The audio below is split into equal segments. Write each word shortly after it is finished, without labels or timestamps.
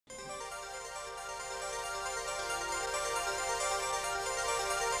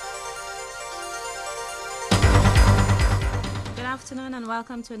afternoon and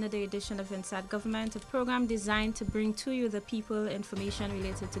welcome to another edition of Inside Government, a program designed to bring to you the people information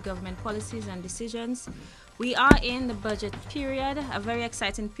related to government policies and decisions. We are in the budget period, a very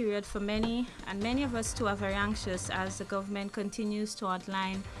exciting period for many, and many of us too are very anxious as the government continues to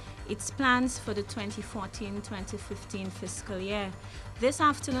outline its plans for the 2014-2015 fiscal year. This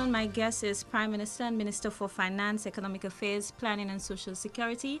afternoon, my guest is Prime Minister and Minister for Finance, Economic Affairs, Planning and Social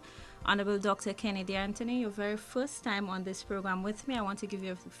Security, Honorable Dr. Kennedy Anthony. Your very first time on this program with me. I want to give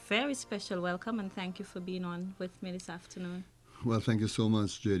you a very special welcome and thank you for being on with me this afternoon. Well, thank you so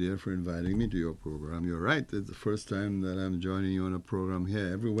much, JD, for inviting me to your program. You're right. It's the first time that I'm joining you on a program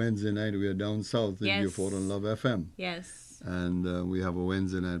here. Every Wednesday night, we are down south in Beaufort on Love FM. Yes. And we have a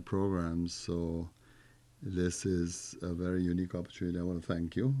Wednesday night program. So this is a very unique opportunity. I want to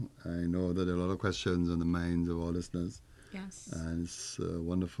thank you. I know that there are a lot of questions on the minds of our listeners. Yes. And it's a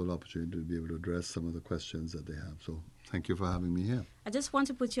wonderful opportunity to be able to address some of the questions that they have. So thank you for having me here. I just want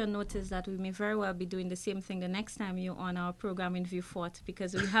to put you on notice that we may very well be doing the same thing the next time you're on our program in Beaufort,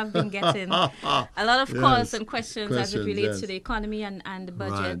 because we have been getting a lot of calls and questions as it relates to the economy and the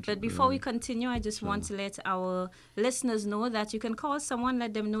budget. Right, but before we continue, I just want to let our listeners know that you can call someone,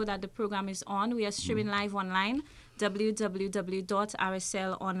 let them know that the program is on. We are streaming live online,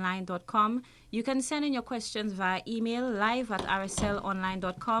 www.rslonline.com. You can send in your questions via email,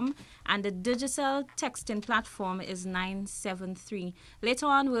 live@rslonline.com, and the digital texting platform is 973. Later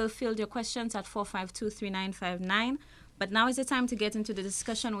on, we'll field your questions at 452-3959. But now is the time to get into the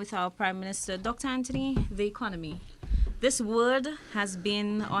discussion with our Prime Minister. Dr. Anthony, the economy. This word has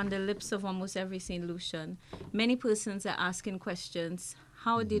been on the lips of almost every St. Lucian. Many persons are asking questions.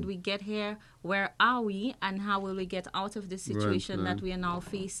 How did we get here? Where are we? And how will we get out of the situation that we are now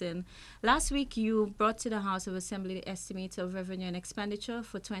facing? Last week, you brought to the House of Assembly the estimate of revenue and expenditure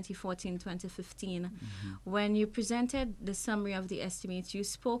for 2014-2015. When you presented the summary of the estimates, you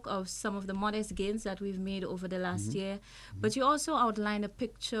spoke of some of the modest gains that we've made over the last year, but you also outlined a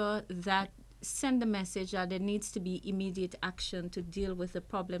picture that send the message that there needs to be immediate action to deal with the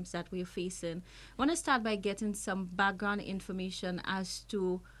problems that we're facing. I want to start by getting some background information as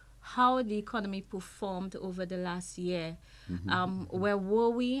to how the economy performed over the last year. Where were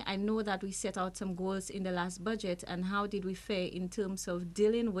we? I know that we set out some goals in the last budget, and how did we fare in terms of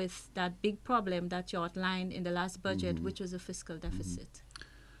dealing with that big problem that you outlined in the last budget, which was a fiscal deficit?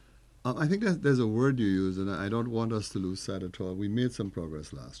 I think that there's a word you use, and I don't want us to lose sight at all. We made some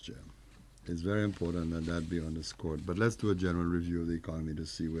progress last year. It's very important that that be underscored. But let's do a general review of the economy to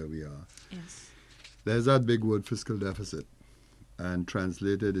see where we are. Yes. There's that big word, fiscal deficit. And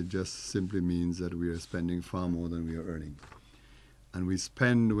translated, it just simply means that we are spending far more than we are earning. And we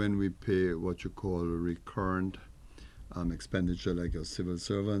spend when we pay what you call recurrent expenditure, like your civil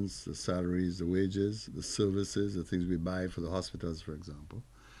servants, the salaries, the wages, the services, the things we buy for the hospitals, for example.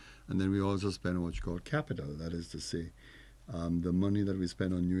 And then we also spend on what you call capital, that is to say, the money that we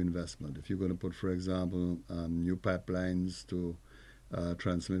spend on new investment. If you're going to put, for example, new pipelines to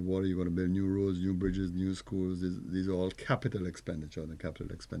transmit water, you're going to build new roads, new bridges, new schools. These are all capital expenditure on the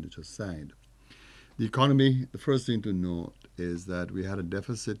capital expenditure side. The economy, the first thing to note is that we had a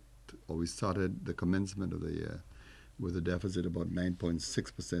deficit, or we started the commencement of the year with a deficit about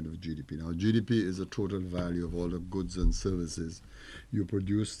 9.6% of GDP. Now, GDP is the total value of all the goods and services you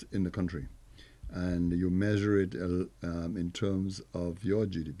produced in the country. And you measure it in terms of your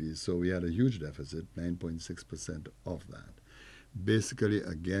GDP. So we had a huge deficit, 9.6% of that. Basically,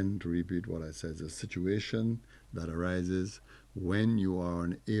 again, to repeat what I said, it's a situation that arises when you are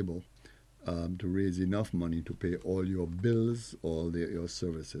unable to raise enough money to pay all your bills, all your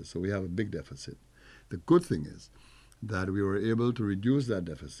services. So we have a big deficit. The good thing is that we were able to reduce that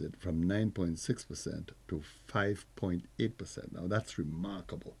deficit from 9.6% to 5.8%. Now, that's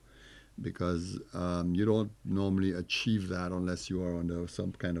remarkable, because you don't normally achieve that unless you are under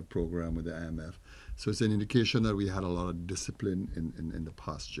some kind of program with the IMF. So it's an indication that we had a lot of discipline in the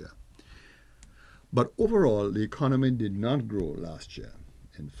past year. But overall, the economy did not grow last year.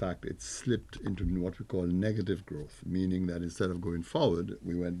 In fact, it slipped into what we call negative growth, meaning that instead of going forward,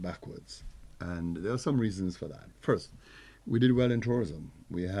 we went backwards. And there are some reasons for that. First, we did well in tourism.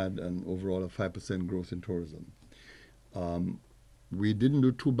 We had an overall of 5% growth in tourism. We didn't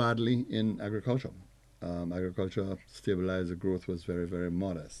do too badly in agriculture. Agriculture stabilized, the growth was very, very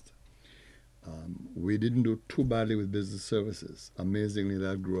modest. We didn't do too badly with business services. Amazingly,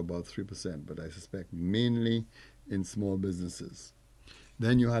 that grew about 3%, but I suspect mainly in small businesses.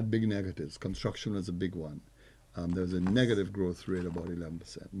 Then you had big negatives. Construction was a big one. There was a negative growth rate, about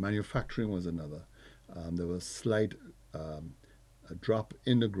 11%. Manufacturing was another. There was a slight drop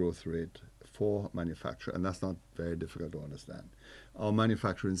in the growth rate, for manufacture, and that's not very difficult to understand. Our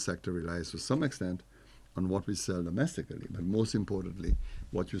manufacturing sector relies to some extent on what we sell domestically, but most importantly,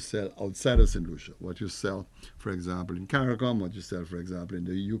 what you sell outside of St. Lucia, what you sell, for example, in CARICOM, what you sell, for example, in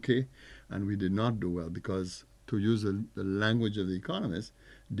the UK, and we did not do well because, to use the language of the economist,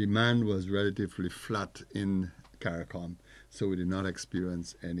 demand was relatively flat in CARICOM, so we did not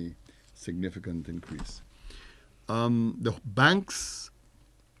experience any significant increase. The banks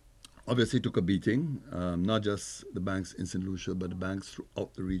obviously took a beating, not just the banks in St. Lucia, but the banks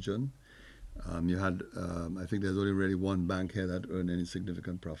throughout the region. You had, I think there's only really one bank here that earned any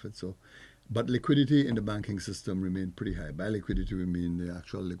significant profit. So, but liquidity in the banking system remained pretty high. By liquidity, we mean the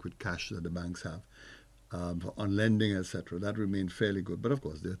actual liquid cash that the banks have on lending, etc. That remained fairly good. But of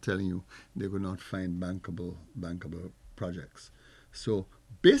course, they're telling you they could not find bankable projects. So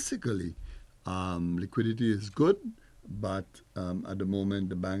basically, liquidity is good, but at the moment,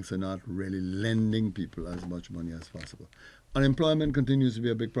 the banks are not really lending people as much money as possible. Unemployment continues to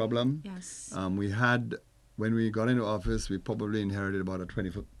be a big problem. Yes. We had, when we got into office, we probably inherited about a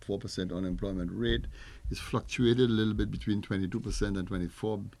 24% unemployment rate. It's fluctuated a little bit between 22% and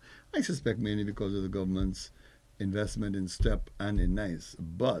 24%. I suspect mainly because of the government's investment in STEP and in NICE.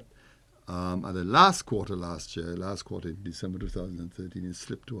 But at the last quarter in December 2013, it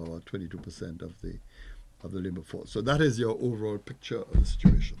slipped to about 22% of the labor force. So that is your overall picture of the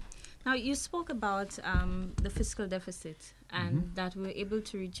situation. Now, you spoke about the fiscal deficit and that we were able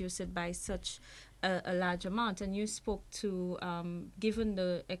to reduce it by such a large amount. And you spoke to, given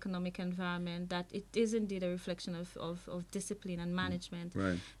the economic environment, that it is indeed a reflection of discipline and management.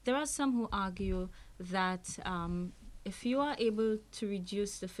 Right. There are some who argue that if you are able to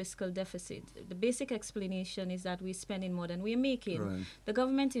reduce the fiscal deficit, the basic explanation is that we're spending more than we're making. Right. The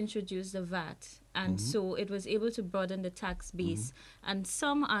government introduced the VAT, and so it was able to broaden the tax base. And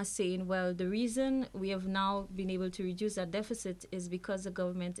some are saying, well, the reason we have now been able to reduce that deficit is because the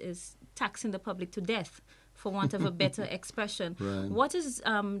government is taxing the public to death, for want of a better expression. Right. What is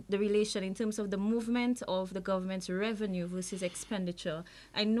the relation in terms of the movement of the government's revenue versus expenditure?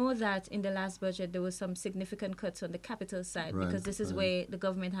 I know that in the last budget there was some significant cuts on the capital side because this is where the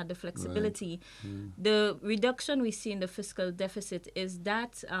government had the flexibility. The reduction we see in the fiscal deficit, is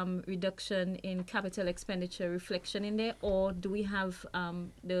that reduction in capital expenditure reflection in there, or do we have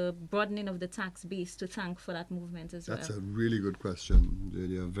the broadening of the tax base to thank for that movement as well? That's a really good question,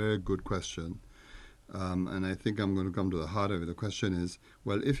 JD, a very good question. And I think I'm going to come to the heart of it. The question is,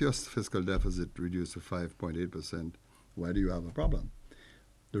 well, if your fiscal deficit reduced to 5.8%, why do you have a problem?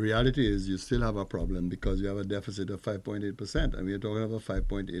 The reality is you still have a problem because you have a deficit of 5.8%, and we are talking about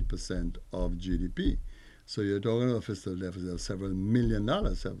 5.8% of GDP. So you're talking about a fiscal deficit of several $1 million,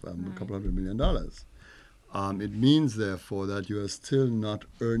 a couple $100 million. It means, therefore, that you are still not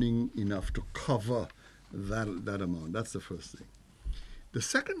earning enough to cover that amount. That's the first thing. The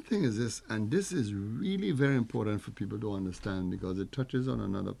second thing is this, and this is really very important for people to understand because it touches on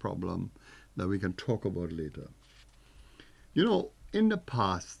another problem that we can talk about later. You know, in the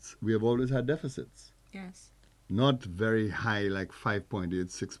past, we have always had deficits. Yes. Not very high, like 5.8,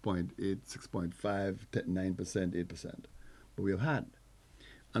 6.8, 6.5, 9%, 8%, but we have had.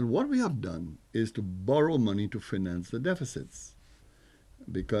 And what we have done is to borrow money to finance the deficits.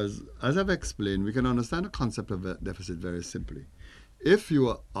 Because, as I've explained, we can understand the concept of a deficit very simply. If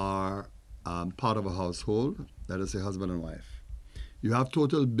you are part of a household, let us say husband and wife, you have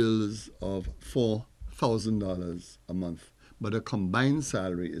total bills of $4,000 a month, but a combined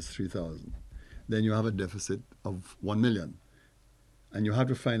salary is $3,000. Then you have a deficit of $1 million. And you have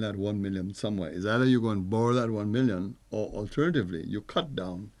to find that $1 million somewhere. It's either you go and borrow that $1 million, or alternatively, you cut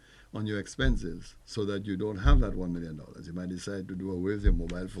down on your expenses so that you don't have that $1 million. You might decide to do away with your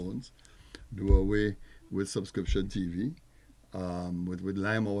mobile phones, do away with subscription TV, with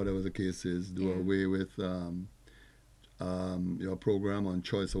Lime or whatever the case is, do away with your program on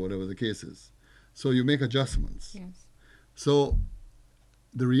Choice or whatever the case is. So you make adjustments. Yes. So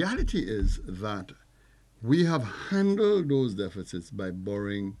the reality is that we have handled those deficits by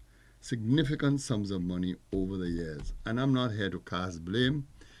borrowing significant sums of money over the years. And I'm not here to cast blame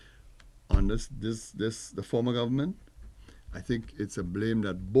on the former government. I think it's a blame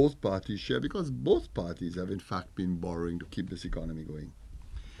that both parties share because both parties have in fact been borrowing to keep this economy going.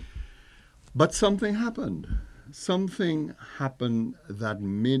 But something happened. Something happened that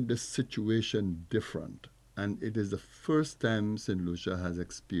made the situation different. And it is the first time St. Lucia has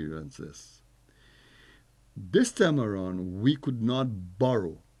experienced this. This time around, we could not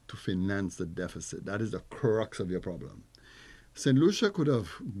borrow to finance the deficit. That is the crux of your problem. St. Lucia could have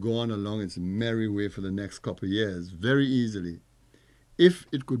gone along its merry way for the next couple of years very easily if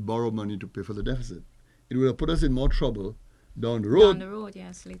it could borrow money to pay for the deficit. It would have put us in more trouble down the Down road, the road,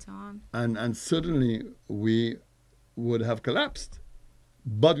 yes, later on. and certainly we would have collapsed.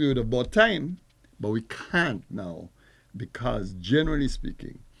 But we would have bought time, but we can't now because, generally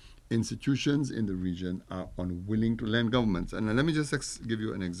speaking, institutions in the region are unwilling to lend governments. And let me just give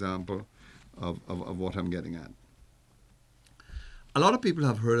you an example of what I'm getting at. A lot of people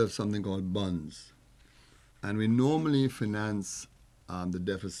have heard of something called bonds, and we normally finance the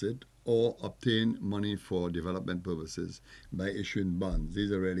deficit or obtain money for development purposes by issuing bonds.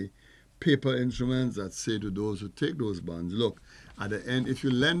 These are really paper instruments that say to those who take those bonds, look, at the end, if you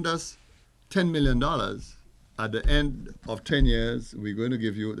lend us $10 million, at the end of 10 years, we're going to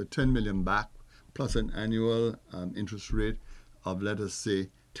give you the 10 million back plus an annual interest rate of, let us say,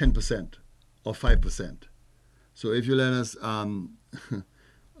 10% or 5%. So if you lend us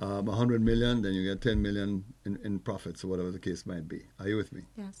 100 million, then you get 10 million in profits or whatever the case might be. Are you with me?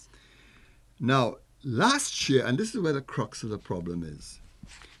 Yes. Now, last year, and this is where the crux of the problem is,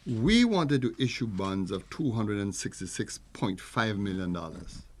 we wanted to issue bonds of $266.5 million.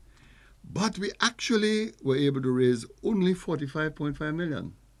 But we actually were able to raise only $45.5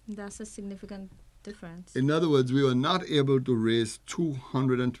 million. That's a significant difference. In other words, we were not able to raise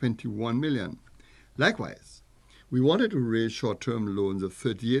 $221 million. Likewise, we wanted to raise short-term loans of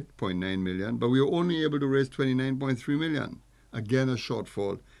 $38.9 million, but we were only able to raise $29.3 million. Again, a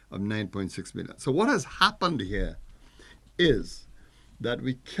shortfall of $9.6 million. So what has happened here is that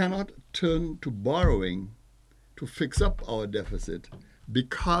we cannot turn to borrowing to fix up our deficit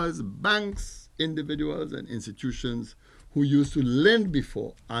because banks, individuals, and institutions who used to lend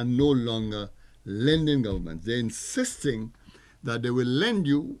before are no longer lending governments. They're insisting that they will lend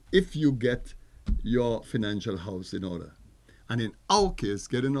you if you get your financial house in order. And in our case,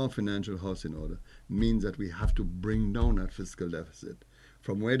 getting our financial house in order means that we have to bring down that fiscal deficit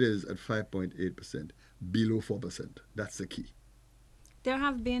from where it is at 5.8% below 4%. That's the key. There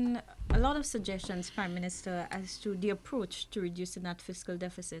have been a lot of suggestions, Prime Minister, as to the approach to reducing that fiscal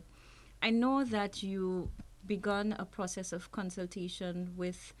deficit. I know that you begun a process of consultation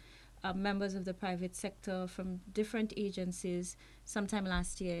with members of the private sector from different agencies sometime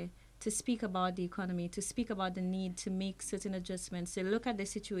last year to speak about the economy, to speak about the need to make certain adjustments, to look at the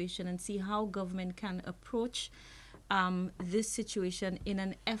situation and see how government can approach this situation in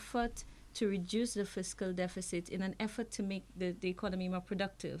an effort to reduce the fiscal deficit, in an effort to make the economy more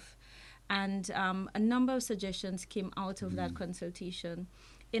productive. And a number of suggestions came out of that consultation.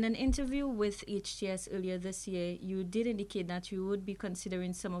 In an interview with HTS earlier this year, you did indicate that you would be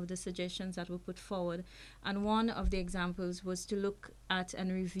considering some of the suggestions that were put forward. And one of the examples was to look at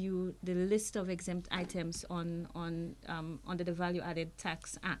and review the list of exempt items under the Value Added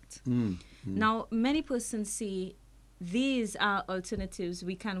Tax Act. Now, many persons see these are alternatives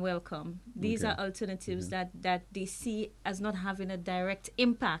we can welcome. These are alternatives that they see as not having a direct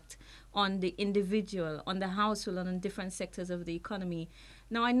impact on the individual, on the household, and on different sectors of the economy.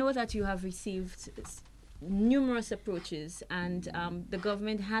 Now, I know that you have received numerous approaches, and the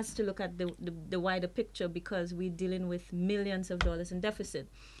government has to look at the wider picture because we're dealing with millions of dollars in deficit.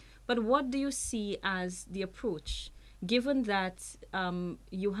 But what do you see as the approach, given that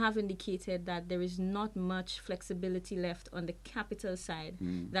you have indicated that there is not much flexibility left on the capital side,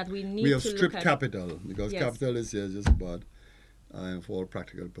 that we need to look at... We have stripped capital because capital is here just about, for all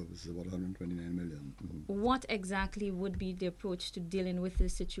practical purposes, about 129 million. What exactly would be the approach to dealing with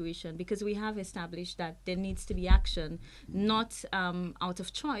this situation? Because we have established that there needs to be action, not out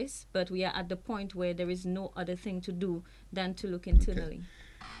of choice, but we are at the point where there is no other thing to do than to look internally. Okay.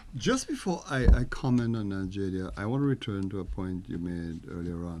 Just before I comment on Nigeria, I want to return to a point you made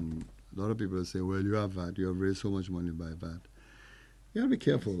earlier on. A lot of people say, well, you have VAT, you have raised so much money by VAT. You got to be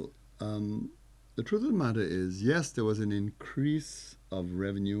careful. The truth of the matter is, yes, there was an increase of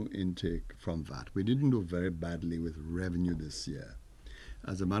revenue intake from VAT. We didn't do very badly with revenue this year.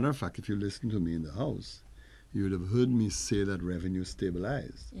 As a matter of fact, if you listen to me in the House, you would have heard me say that revenue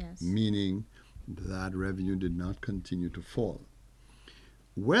stabilized, meaning that revenue did not continue to fall.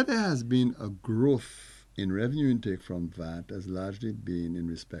 Where there has been a growth in revenue intake from VAT has largely been in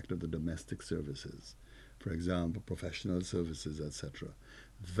respect of the domestic services, for example, professional services, etc.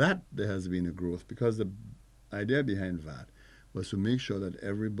 That there has been a growth because the idea behind VAT was to make sure that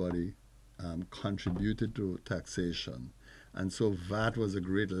everybody contributed to taxation. And so VAT was a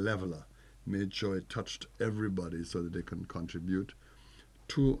great leveler, made sure it touched everybody so that they can contribute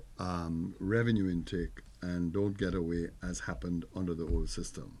to revenue intake and don't get away as happened under the old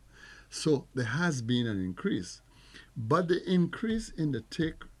system. So there has been an increase, but the increase in the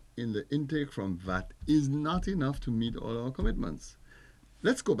intake from VAT is not enough to meet all our commitments.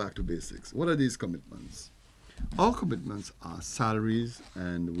 let's go back to basics. What are these commitments? Our commitments are salaries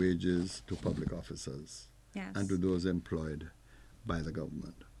and wages to public officers Yes. and to those employed by the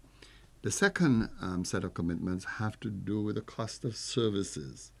government. The second set of commitments have to do with the cost of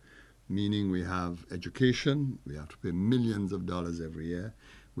services, meaning we have education, we have to pay millions of dollars every year.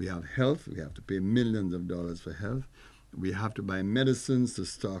 We have health, we have to pay millions of dollars for health. We have to buy medicines to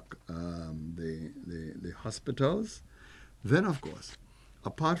stock the hospitals. Then, of course,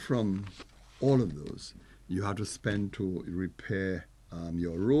 apart from all of those, you have to spend to repair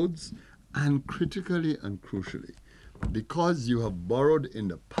your roads, and critically and crucially, because you have borrowed in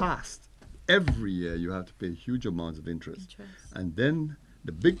the past, every year you have to pay huge amounts of interest. And then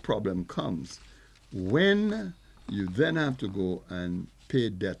the big problem comes when you then have to go and pay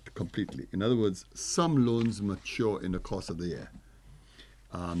debt completely. In other words, some loans mature in the course of the year.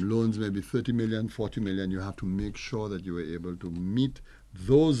 Loans may be 30 million, 40 million. You have to make sure that you are able to meet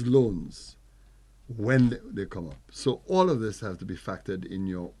those loans when they come up. So all of this has to be factored in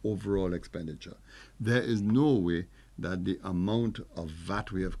your overall expenditure. There is no way that the amount of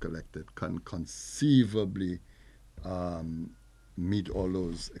VAT we have collected can conceivably meet all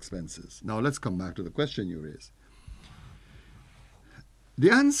those expenses. Now let's come back to the question you raised.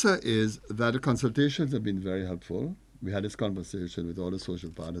 The answer is that the consultations have been very helpful. We had this conversation with all the social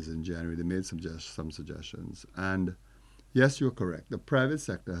partners in January. They made some suggestions. And yes, you're correct. The private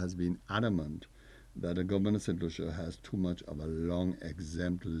sector has been adamant that the government of St. Lucia has too much of a long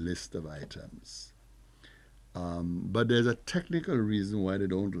exempt list of items. But there's a technical reason why they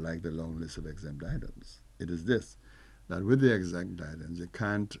don't like the long list of exempt items. It is this, that with the exempt items, they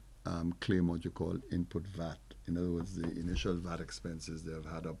can't claim what you call input VAT. In other words, the initial VAT expenses they have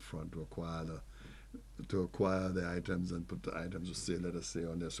had up front to acquire the items and put the items for sale, let us say,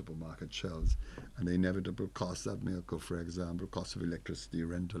 on their supermarket shelves, and the inevitable costs that may occur, for example, cost of electricity,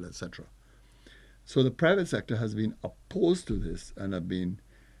 rental, etc. So the private sector has been opposed to this and have been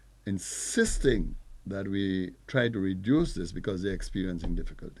insisting that we try to reduce this because they're experiencing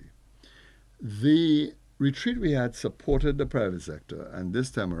difficulty. The retreat we had supported the private sector, and this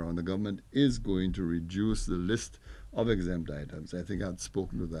time around the government is going to reduce the list of exempt items. I think I've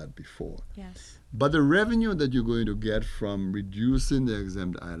spoken to that before. Yes. But the revenue that you're going to get from reducing the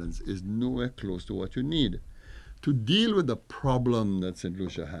exempt items is nowhere close to what you need. To deal with the problem that St.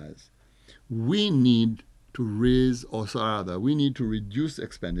 Lucia has, we need to we need to reduce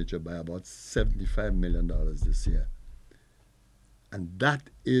expenditure by about $75 million this year. And that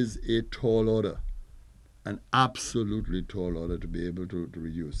is a tall order, an absolutely tall order to be able to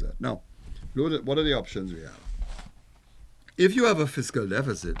reduce that. Now, what are the options we have? If you have a fiscal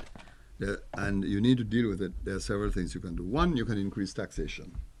deficit and you need to deal with it, there are several things you can do. One, you can increase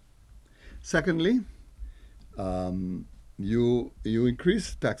taxation. Secondly, you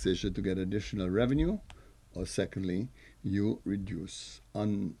increase taxation to get additional revenue, or secondly, you reduce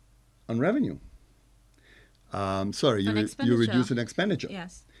on revenue. You reduce an expenditure.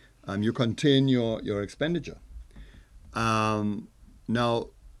 Yes. You contain your expenditure. Now,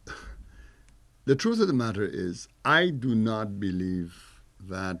 the truth of the matter is, I do not believe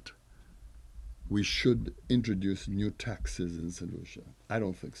that we should introduce new taxes in St. Lucia. I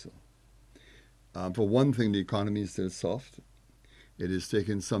don't think so. For one thing, the economy is still soft. It is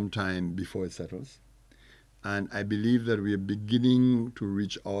taking some time before it settles. And I believe that we are beginning to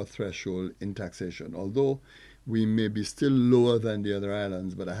reach our threshold in taxation, although we may be still lower than the other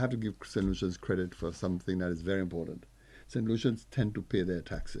islands, but I have to give St. Lucians credit for something that is very important. St. Lucians tend to pay their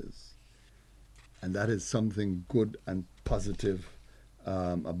taxes. And that is something good and positive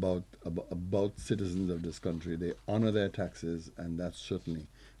about citizens of this country. They honor their taxes, and that certainly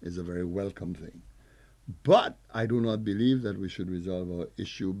is a very welcome thing. But I do not believe that we should resolve our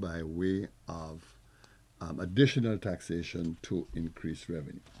issue by way of additional taxation to increase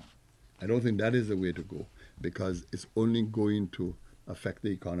revenue. I don't think that is the way to go, because it's only going to affect the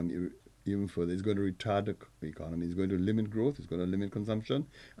economy even further. It's going to retard the economy. It's going to limit growth. It's going to limit consumption,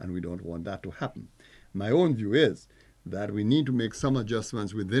 and we don't want that to happen. My own view is that we need to make some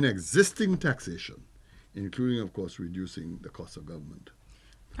adjustments within existing taxation, including, of course, reducing the cost of government.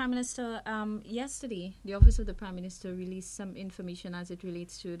 Prime Minister, yesterday, the Office of the Prime Minister released some information as it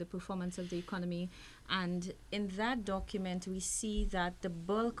relates to the performance of the economy. And in that document, we see that the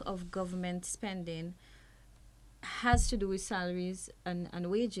bulk of government spending has to do with salaries and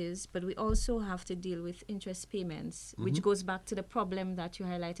wages, but we also have to deal with interest payments, which goes back to the problem that you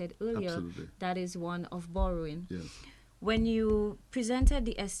highlighted earlier. Absolutely. That is one of borrowing. Yes. When you presented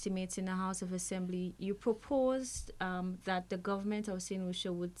the estimates in the House of Assembly, you proposed that the government of St.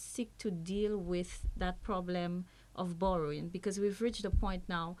 Lucia would seek to deal with that problem of borrowing, because we've reached a point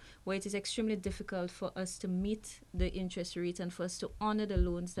now where it is extremely difficult for us to meet the interest rate and for us to honor the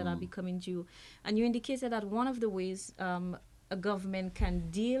loans that are becoming due. And you indicated that one of the ways a government can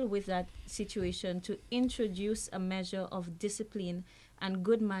deal with that situation to introduce a measure of discipline and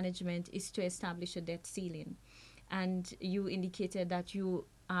good management is to establish a debt ceiling. And you indicated that your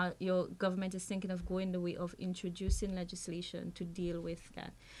government is thinking of going the way of introducing legislation to deal with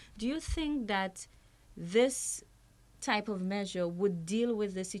that. Do you think that this type of measure would deal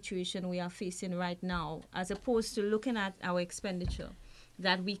with the situation we are facing right now, as opposed to looking at our expenditure?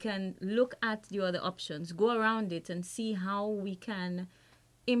 That we can look at the other options, go around it, and see how we can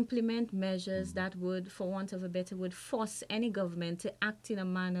implement measures that would, for want of a better word, force any government to act in a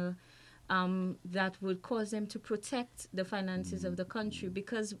manner that would cause them to protect the finances of the country,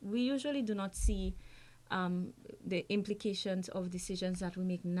 because we usually do not see the implications of decisions that we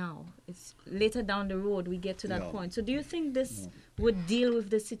make now. It's later down the road we get to that point. So do you think this would deal with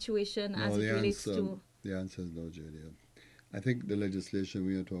the situation as it relates to... The answer is no, JD. I think the legislation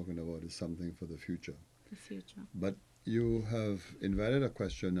we are talking about is something for the future. The future. But you have invited a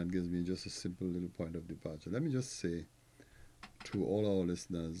question that gives me just a simple little point of departure. Let me just say to all our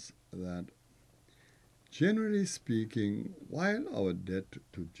listeners that, generally speaking, while our debt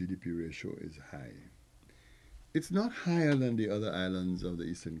to GDP ratio is high, it's not higher than the other islands of the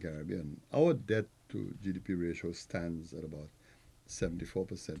Eastern Caribbean. Our debt to GDP ratio stands at about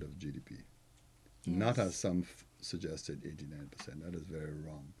 74% of GDP. Yes. Not as some suggested 89%. That is very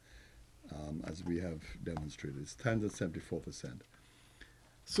wrong. As we have demonstrated, it stands at 74%.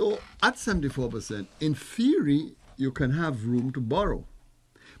 So at 74%, in theory, you can have room to borrow.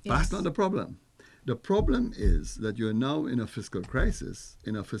 Yes. That's not the problem. The problem is that you're now in a fiscal crisis,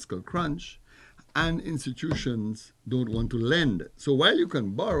 in a fiscal crunch, and institutions don't want to lend. So while you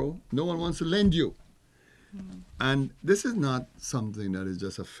can borrow, no one wants to lend you. And this is not something that is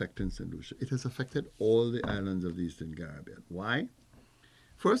just affecting St. Lucia. It has affected all the islands of the Eastern Caribbean. Why?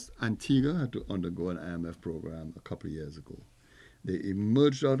 First, Antigua had to undergo an IMF program a couple of years ago. They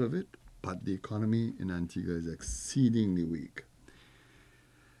emerged out of it, but the economy in Antigua is exceedingly weak.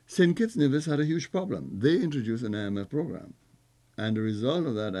 St. Kitts Nevis had a huge problem. They introduced an IMF program. And the result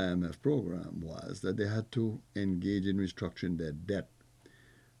of that IMF program was that they had to engage in restructuring their debt.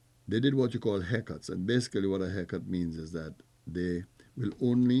 They did what you call haircuts. And basically what a haircut means is that they will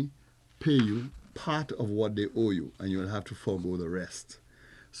only pay you part of what they owe you, and you'll have to forego the rest.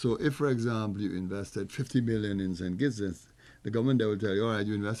 So if, for example, you invested 50 million in St. Kitts, the government they will tell you, all right,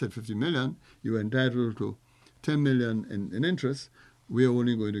 you invested 50 million, you're entitled to 10 million in interest, we're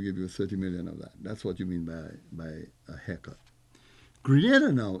only going to give you 30 million of that. That's what you mean by a haircut.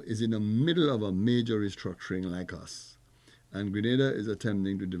 Grenada now is in the middle of a major restructuring like us. And Grenada is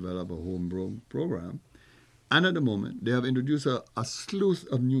attempting to develop a homegrown program. And at the moment, they have introduced a slew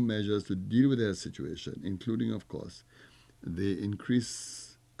of new measures to deal with their situation, including, of course, the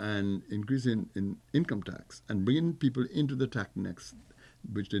increase in income tax and bringing people into the tax nets,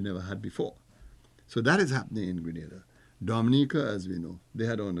 which they never had before. So that is happening in Grenada. Dominica, as we know, they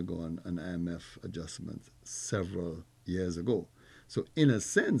had undergone an IMF adjustment several years ago. So in a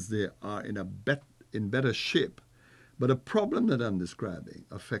sense, they are in better shape. But the problem that I'm describing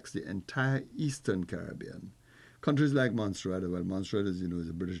affects the entire Eastern Caribbean. Countries like Montserrat, well, Montserrat, as you know, is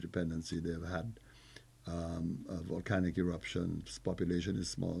a British dependency. They've had a volcanic eruption. Population is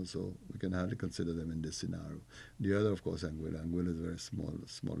small, so we can hardly consider them in this scenario. The other, of course, Anguilla. Anguilla is a very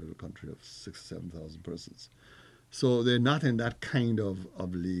small little country of 6,000 or 7,000 persons. So they're not in that kind of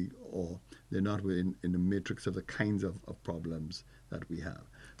league, or they're not in the matrix of the kinds of problems that we have.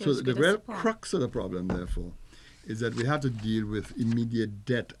 So the real crux of the problem, therefore, is that we have to deal with immediate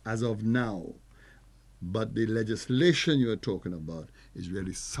debt as of now. But the legislation you are talking about is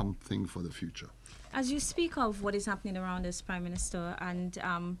really something for the future. As you speak of what is happening around us, Prime Minister, and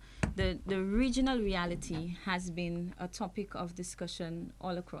the regional reality has been a topic of discussion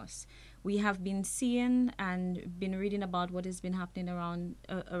all across. We have been seeing and been reading about what has been happening around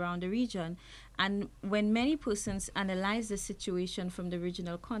the region. And when many persons analyze the situation from the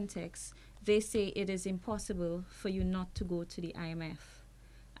regional context, they say it is impossible for you not to go to the IMF.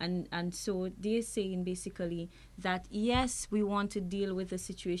 And so they're saying basically that, yes, we want to deal with the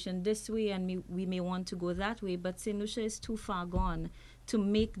situation this way and we may want to go that way, but St. Lucia is too far gone to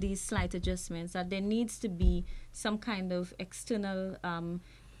make these slight adjustments, that there needs to be some kind of external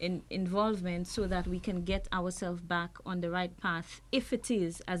involvement so that we can get ourselves back on the right path, if it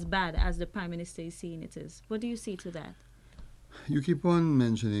is as bad as the Prime Minister is saying it is. What do you say to that? You keep on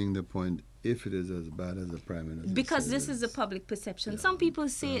mentioning the point if it is as bad as the Prime Minister Because says this it is the is. public perception. Yeah. Some people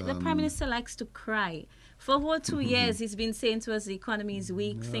say the Prime Minister likes to cry. For a whole 2 years, he's been saying to us the economy is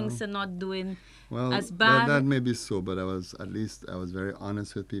weak, things are not doing Well, as that bad. may be so, but I was very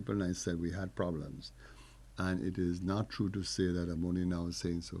honest with people, and I said we had problems. And it is not true to say that I'm only now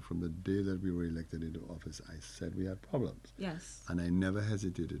saying so. From the day that we were elected into office, I said we had problems. Yes. And I never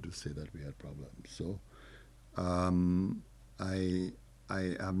hesitated to say that we had problems. So I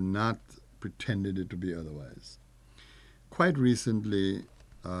have not pretended it to be otherwise. Quite recently,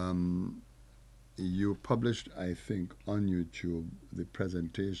 you published, I think, on YouTube the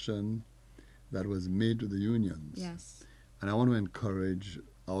presentation that was made to the unions. Yes. And I want to encourage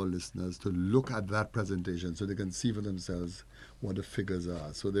our listeners to look at that presentation so they can see for themselves what the figures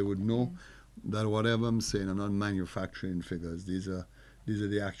are. So they would know that whatever I'm saying, I'm not manufacturing figures. These are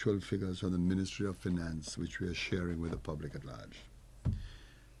the actual figures from the Ministry of Finance, which we are sharing with the public at large.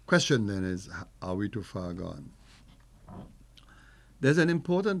 Question then is, are we too far gone? There's an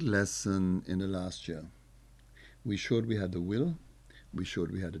important lesson in the last year. We showed we had the will. We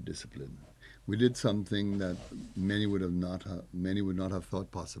showed we had the discipline. We did something that many would not have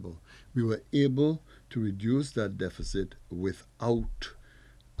thought possible. We were able to reduce that deficit without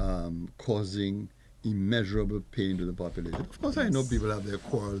causing immeasurable pain to the population. Of course, I know people have their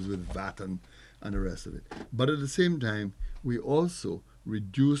quarrels with VAT and the rest of it. But at the same time, we also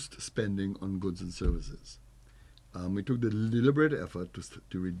reduced spending on goods and services. We took the deliberate effort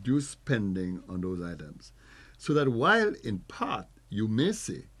to reduce spending on those items. So that while in part you may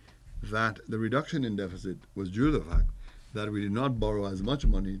say that the reduction in deficit was due to the fact that we did not borrow as much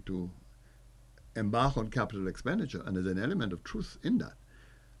money to embark on capital expenditure, and there's an element of truth in that.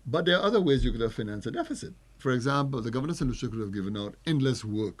 But there are other ways you could have financed a deficit. For example, the government solution could have given out endless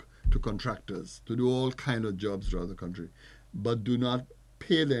work to contractors to do all kind of jobs throughout the country, but do not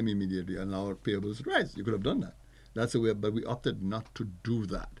pay them immediately and allow payables to rise. You could have done that. That's the way, but we opted not to do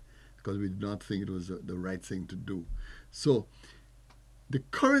that because we did not think it was the right thing to do. So the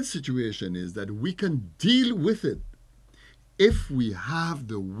current situation is that we can deal with it if we have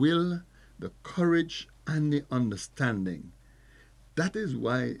the will, the courage, and the understanding. That is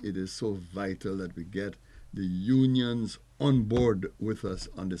why it is so vital that we get the unions on board with us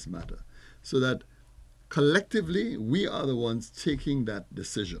on this matter, so that collectively we are the ones taking that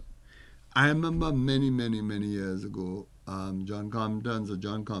decision. I remember many years ago, John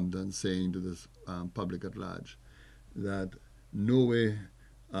Compton saying to this public at large that no way,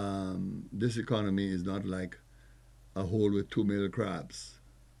 this economy is not like a hole with two male crabs.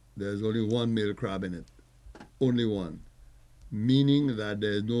 There's only one male crab in it, only one, meaning that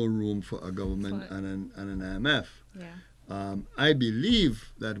there's no room for a government and an IMF. Yeah. I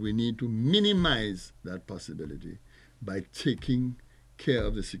believe that we need to minimize that possibility by taking care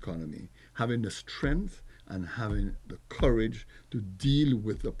of this economy, having the strength and having the courage to deal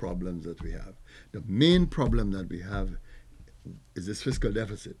with the problems that we have. The main problem that we have is this fiscal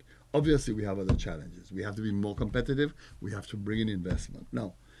deficit. Obviously, we have other challenges. We have to be more competitive. We have to bring in investment.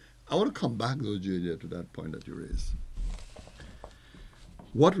 Now, I want to come back, though, Julia, to that point that you raised.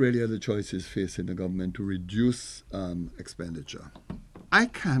 What really are the choices facing the government to reduce expenditure? I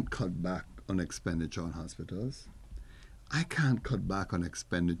can't cut back on expenditure on hospitals. I can't cut back on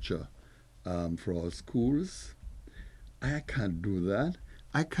expenditure for our schools. I can't do that.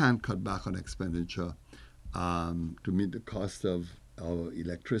 I can't cut back on expenditure to meet the cost of our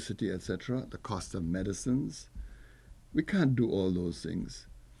electricity, etc., the cost of medicines. We can't do all those things.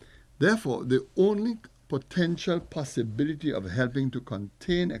 Therefore, the only potential possibility of helping to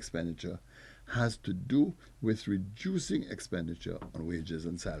contain expenditure has to do with reducing expenditure on wages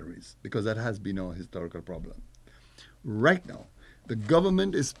and salaries, because that has been our historical problem. Right now, the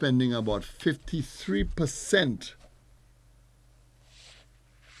government is spending about 53%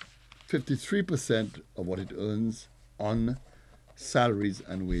 of what it earns on salaries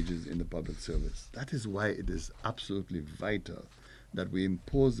and wages in the public service. That is why it is absolutely vital that we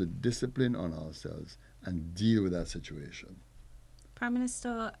impose the discipline on ourselves and deal with that situation. Prime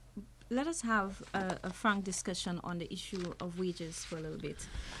Minister, let us have a frank discussion on the issue of wages for a little bit.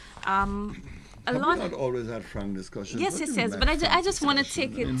 Have we not always had frank discussions? Yes. But I just want to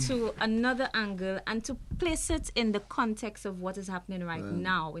take it to another angle and to place it in the context of what is happening right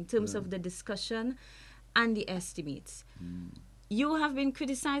now in terms of the discussion and the estimates. You have been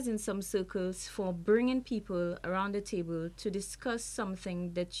criticized in some circles for bringing people around the table to discuss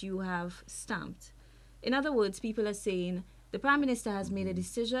something that you have stamped. In other words, people are saying the Prime Minister has made a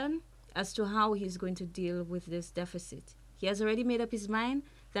decision as to how he's going to deal with this deficit. He has already made up his mind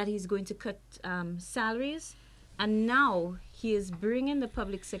that he's going to cut salaries And now he is bringing the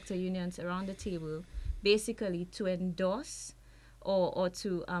public sector unions around the table basically to endorse or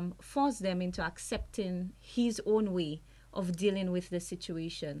to force them into accepting his own way of dealing with the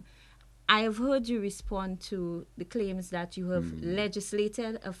situation. I have heard you respond to the claims that you have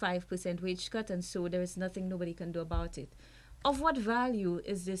legislated a 5% wage cut, and so there is nothing nobody can do about it. Of what value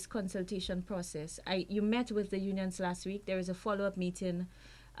is this consultation process? You met with the unions last week. There is a follow-up meeting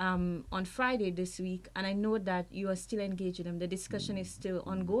on Friday this week, and I know that you are still engaged in them. The discussion is still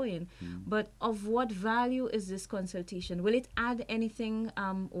ongoing. But of what value is this consultation? Will it add anything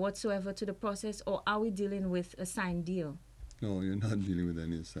whatsoever to the process, or are we dealing with a signed deal? No, you're not dealing with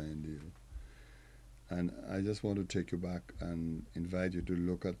any signed deal. And I just want to take you back and invite you to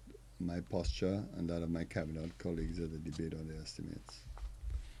look at my posture and that of my cabinet colleagues at the debate on the estimates.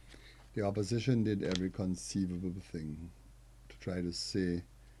 The opposition did every conceivable thing to try to say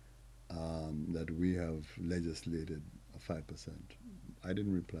that we have legislated a 5%. I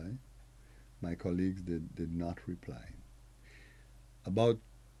didn't reply. My colleagues did not reply. About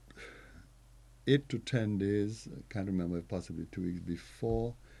 8 to 10 days, I can't remember, possibly 2 weeks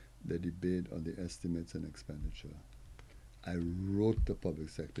before the debate on the estimates and expenditure, I wrote the public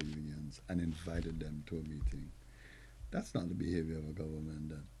sector unions and invited them to a meeting. That's not the behavior of a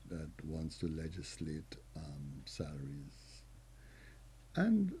government that wants to legislate salaries.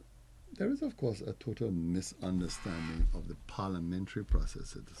 And there is, of course, a total misunderstanding of the parliamentary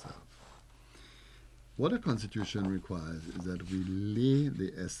process itself. What a constitution requires is that we lay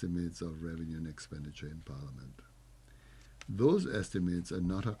the estimates of revenue and expenditure in Parliament. Those estimates are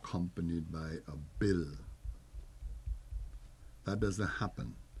not accompanied by a bill. That doesn't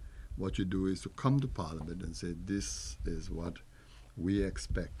happen. What you do is to come to Parliament and say, this is what we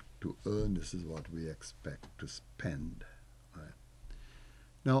expect to earn, this is what we expect to spend. Right?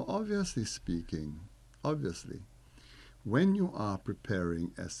 Now, obviously speaking, when you are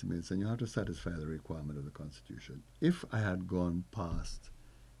preparing estimates and you have to satisfy the requirement of the Constitution, if I had gone past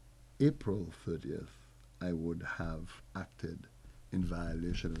April 30th, I would have acted in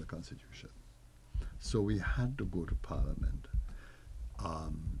violation of the Constitution. So we had to go to Parliament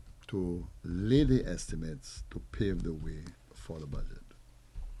to lay the estimates to pave the way for the budget.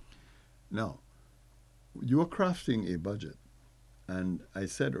 Now, you are crafting a budget, and I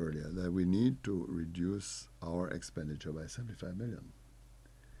said earlier that we need to reduce our expenditure by 75 million.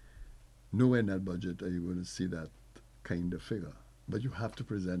 Nowhere in that budget are you going to see that kind of figure, but you have to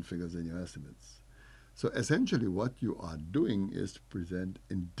present figures in your estimates. So essentially what you are doing is to present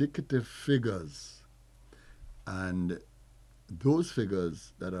indicative figures, and those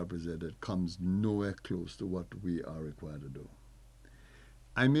figures that are presented comes nowhere close to what we are required to do.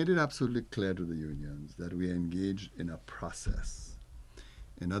 I made it absolutely clear to the unions that we are engaged in a process.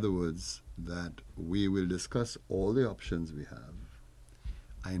 In other words, that we will discuss all the options we have.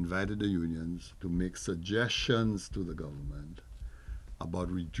 I invited the unions to make suggestions to the government about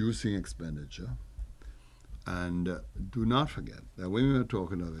reducing expenditure. And do not forget that when we are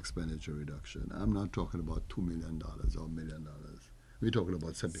talking of expenditure reduction, I'm not talking about $2 million or $1 million. We're talking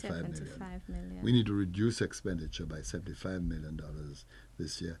about 75 million. We need to reduce expenditure by $75 million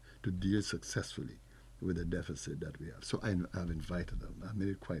this year to deal successfully with the deficit that we have. So I've invited them. I've made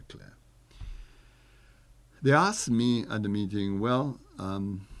it quite clear. They asked me at the meeting, well,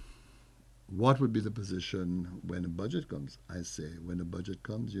 what would be the position when the budget comes? I say, when the budget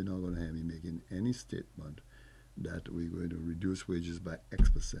comes, you're not going to hear me making any statement that we're going to reduce wages by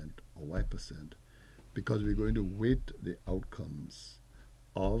X% or Y%, because we're going to wait the outcomes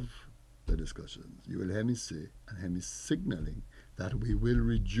of the discussions. You will hear me say and hear me signaling that we will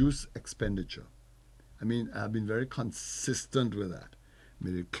reduce expenditure. I mean, I've been very consistent with that,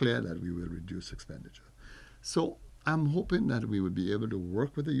 made it clear that we will reduce expenditure. So I'm hoping that we will be able to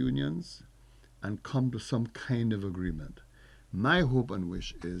work with the unions and come to some kind of agreement. My hope and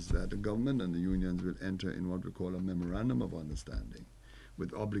wish is that the government and the unions will enter in what we call a memorandum of understanding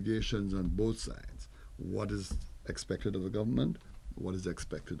with obligations on both sides. What is expected of the government, what is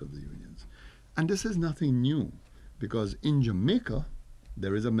expected of the unions. And this is nothing new, because in Jamaica,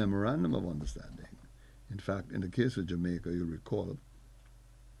 there is a memorandum of understanding. In fact, in the case of Jamaica, you'll recall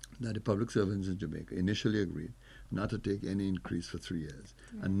that the public servants in Jamaica initially agreed not to take any increase for 3 years.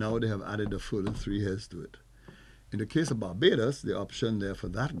 Yeah. And now they have added a further 3 years to it. In the case of Barbados, the option there for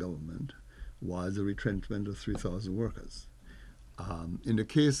that government was the retrenchment of 3,000 workers. In the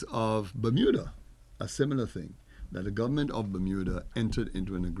case of Bermuda, a similar thing, that the government of Bermuda entered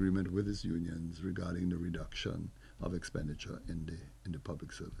into an agreement with its unions regarding the reduction of expenditure in the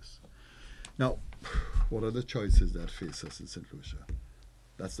public service. Now, what are the choices that face us in St. Lucia?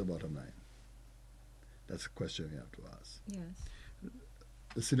 That's the bottom line. That's a question we have to ask. Yes.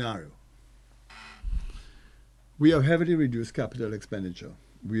 The scenario. We have heavily reduced capital expenditure.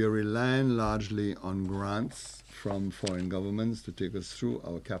 We are relying largely on grants from foreign governments to take us through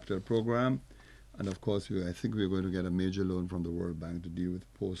our capital program. And of course, I think we're going to get a major loan from the World Bank to deal with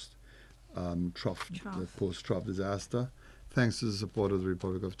the post-trough disaster. Thanks to the support of the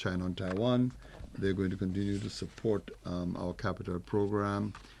Republic of China and Taiwan, they're going to continue to support our capital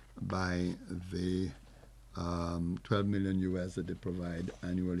program by the 12 million US that they provide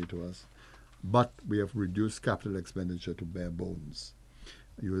annually to us. But we have reduced capital expenditure to bare bones.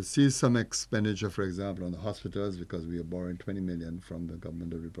 You will see some expenditure, for example, on the hospitals because we are borrowing 20 million from the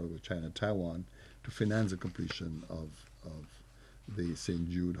government of the Republic of China, Taiwan, to finance the completion of the St.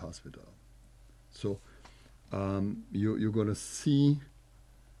 Jude Hospital. So you're going to see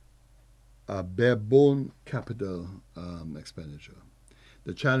a bare bone capital expenditure.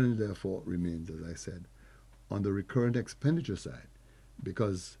 The challenge, therefore, remains, as I said, on the recurrent expenditure side,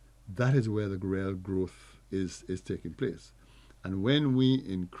 because that is where the real growth is taking place. And when we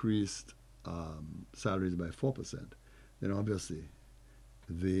increased salaries by 4%, then obviously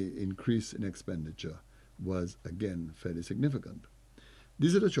the increase in expenditure was, again, fairly significant.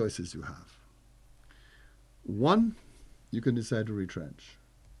 These are the choices you have. One, you can decide to retrench,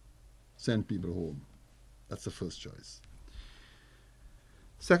 send people home. That's the first choice.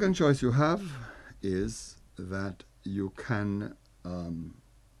 Second choice you have is that you can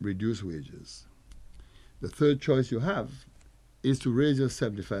reduce wages. The third choice you have is to raise your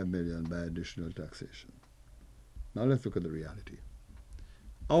 75 million by additional taxation. Now let's look at the reality.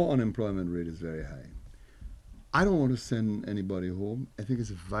 Our unemployment rate is very high. I don't want to send anybody home. I think it's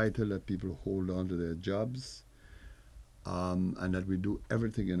vital that people hold on to their jobs and that we do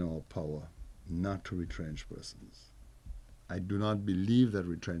everything in our power not to retrench persons. I do not believe that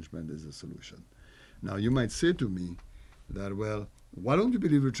retrenchment is a solution. Now, you might say to me that, well, why don't you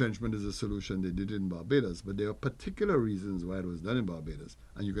believe retrenchment is a solution? They did it in Barbados, but there are particular reasons why it was done in Barbados,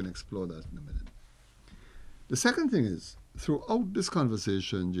 and you can explore that in a minute. The second thing is, throughout this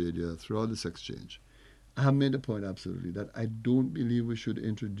conversation, Jadia, throughout this exchange, I have made a point absolutely that I don't believe we should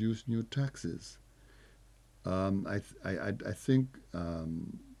introduce new taxes. I think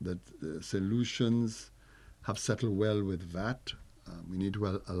that the solutions have settled well with VAT. We need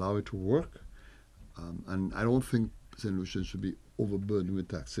to allow it to work. And I don't think solutions should be overburdened with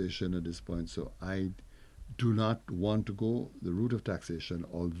taxation at this point. So I do not want to go the route of taxation,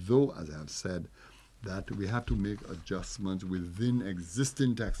 although, as I have said, that we have to make adjustments within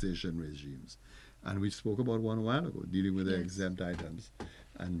existing taxation regimes. And we spoke about one a while ago, dealing with the exempt items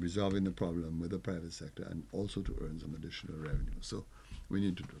and resolving the problem with the private sector and also to earn some additional revenue. So we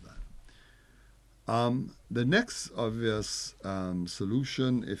need to do that. The next obvious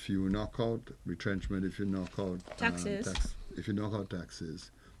solution, if you knock out retrenchment, if you knock out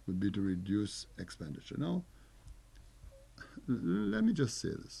taxes, would be to reduce expenditure. Now, let me just say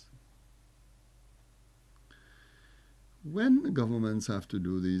this. When governments have to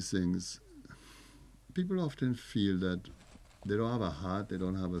do these things, people often feel that they don't have a heart, they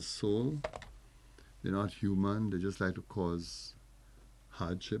don't have a soul, they're not human, they just like to cause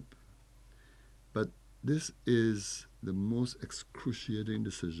hardship. But this is the most excruciating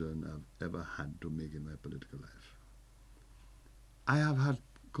decision I've ever had to make in my political life. I have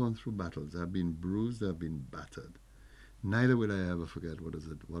gone through battles. I've been bruised, I've been battered. Neither will I ever forget what was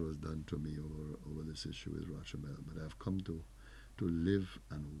done to me over this issue with Rochamel, but I've come to live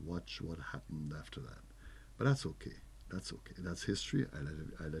and watch what happened after that. But that's okay. That's okay. That's history.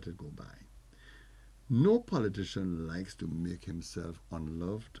 I let it go by. No politician likes to make himself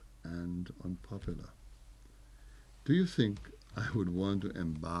unloved and unpopular. Do you think I would want to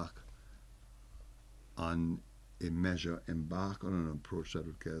embark on a measure, embark on an approach that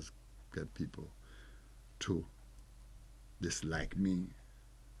would get people to dislike me,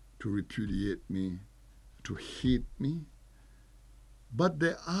 to repudiate me, to hate me? But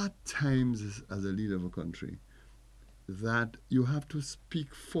there are times as a leader of a country that you have to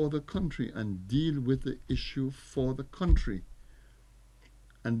speak for the country and deal with the issue for the country.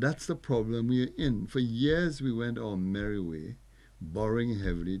 And that's the problem we are in. For years we went our merry way, borrowing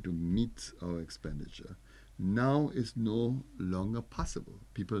heavily to meet our expenditure. Now it's no longer possible.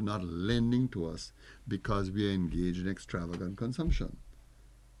 People are not lending to us because we are engaged in extravagant consumption.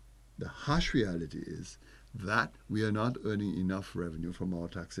 The harsh reality is that we are not earning enough revenue from our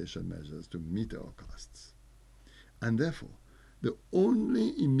taxation measures to meet our costs. And therefore, the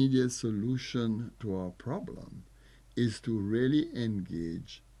only immediate solution to our problem is to really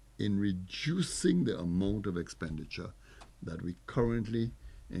engage in reducing the amount of expenditure that we currently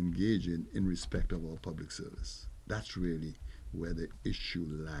engage in respect of our public service. That's really where the issue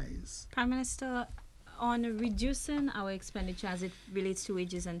lies. Prime Minister, on reducing our expenditure as it relates to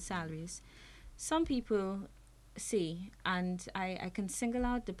wages and salaries, some people say, and I can single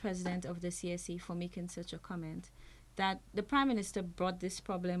out the president of the CSA for making such a comment, that the Prime Minister brought this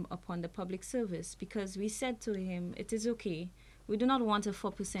problem upon the public service because we said to him, it is okay, we do not want a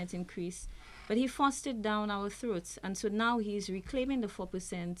 4% increase, but he forced it down our throats. And so now he's reclaiming the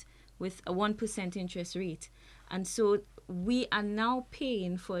 4% with a 1% interest rate. And so we are now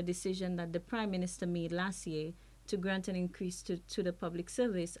paying for a decision that the Prime Minister made last year to grant an increase to the public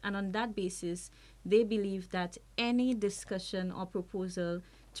service. And on that basis, they believe that any discussion or proposal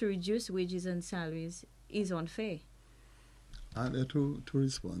to reduce wages and salaries is unfair. There are two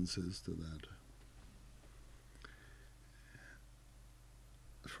responses to that.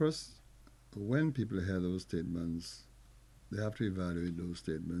 First, when people hear those statements, they have to evaluate those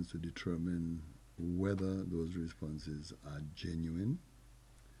statements to determine whether those responses are genuine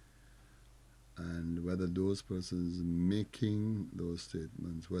and whether those persons making those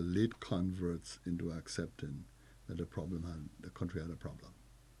statements were late converts into accepting that the country had a problem.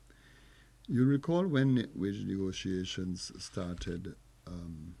 You recall when wage negotiations started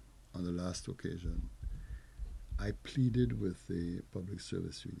on the last occasion, I pleaded with the public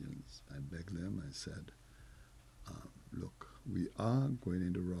service unions. I begged them, I said, look, we are going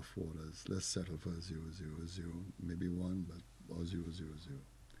into rough waters. Let's settle for 000, maybe 1, or 000.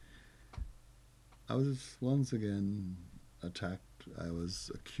 I was once again attacked. I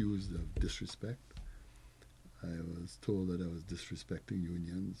was accused of disrespect. I was told that I was disrespecting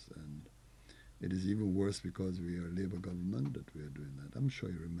unions, and it is even worse because we are a Labour government that we are doing that. I'm sure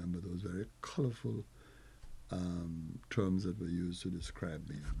you remember those very colourful terms that were used to describe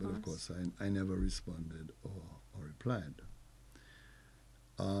me. But of course, I never responded or replied.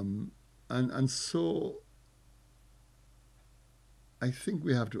 And so I think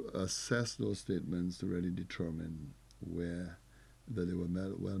we have to assess those statements to really determine whether they were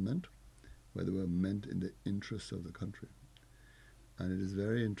well meant, whether they were meant in the interest of the country. And it is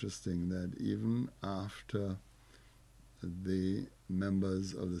very interesting that even after the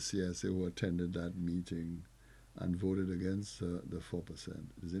members of the CSA who attended that meeting and voted against the 4%,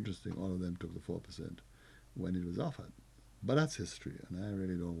 it is interesting, all of them took the 4% when it was offered. But that's history, and I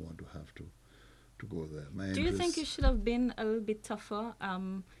really don't want to have to go there. Do you think you should have been a little bit tougher,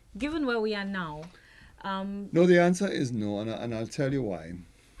 given where we are now? No, the answer is no, and I'll tell you why.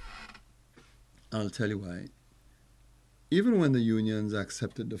 Even when the unions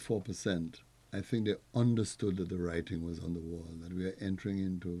accepted the 4%, I think they understood that the writing was on the wall, that we are entering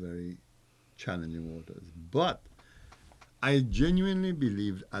into very challenging waters. But I genuinely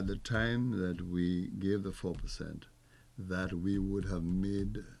believed at the time that we gave the 4% that we would have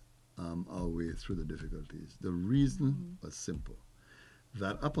made our way through the difficulties. The reason was simple,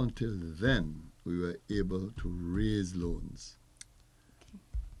 that up until then, we were able to raise loans.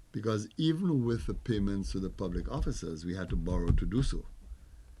 Because even with the payments to the public officers, we had to borrow to do so.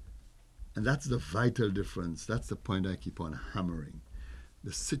 And that's the vital difference. That's the point I keep on hammering.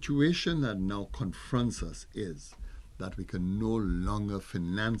 The situation that now confronts us is that we can no longer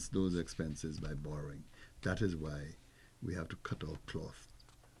finance those expenses by borrowing. That is why we have to cut our cloth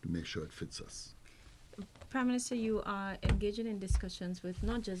to make sure it fits us. Prime Minister, you are engaging in discussions with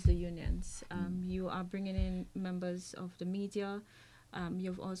not just the unions. You are bringing in members of the media.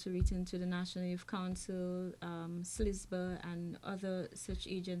 You've also written to the National Youth Council, SLISBA, and other such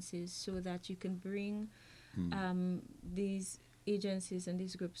agencies so that you can bring these agencies and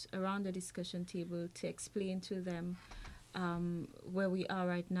these groups around the discussion table to explain to them where we are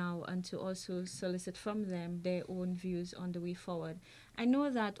right now and to also solicit from them their own views on the way forward. I know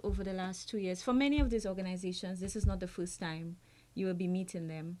that over the last 2 years, for many of these organizations, this is not the first time you will be meeting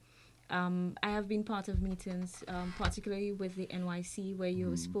them. I have been part of meetings, particularly with the NYC, where you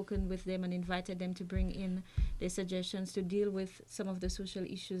have spoken with them and invited them to bring in their suggestions to deal with some of the social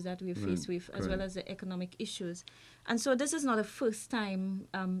issues that we're faced with, as well as the economic issues. And so this is not a first-time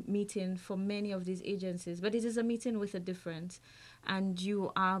meeting for many of these agencies, but it is a meeting with a difference. And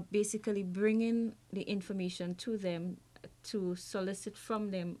you are basically bringing the information to them to solicit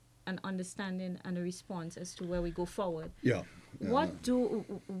from them an understanding and a response as to where we go forward. Yeah. What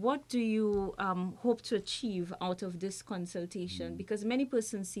do you hope to achieve out of this consultation? Because many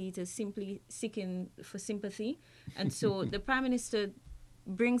persons see it as simply seeking for sympathy, and so the Prime Minister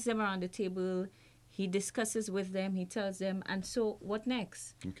brings them around the table, he discusses with them, he tells them, and so what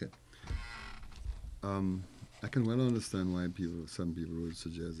next? Okay. I can well understand why some people would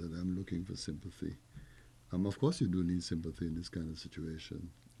suggest that I'm looking for sympathy. Of course, you do need sympathy in this kind of situation,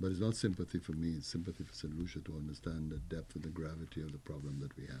 but it's not sympathy for me, it's sympathy for St. Lucia to understand the depth and the gravity of the problem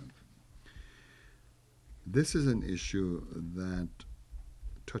that we have. This is an issue that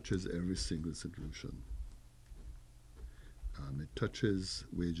touches every single St. Lucian. It touches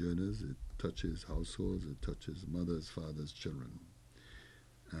wage earners, it touches households, it touches mothers, fathers, children.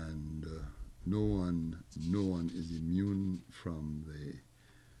 And no one is immune from the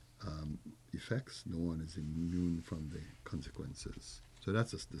effects, no one is immune from the consequences. So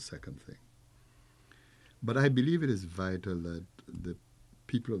that's just the second thing. But I believe it is vital that the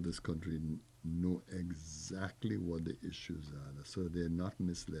people of this country know exactly what the issues are so they're not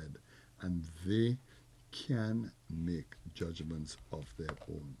misled and they can make judgments of their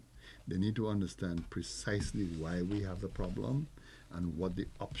own. They need to understand precisely why we have the problem and what the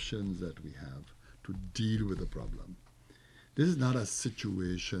options that we have to deal with the problem. This is not a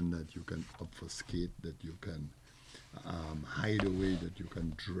situation that you can obfuscate, that you can hide away, that you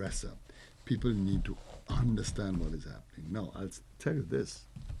can dress up. People need to understand what is happening. Now, I'll tell you this.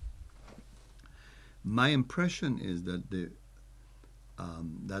 My impression is that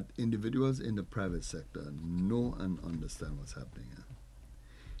that individuals in the private sector know and understand what's happening here.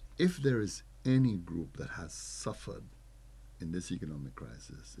 If there is any group that has suffered in this economic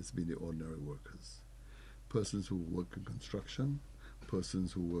crisis, it's been the ordinary workers. Persons who work in construction,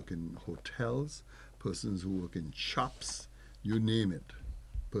 persons who work in hotels, persons who work in shops, you name it.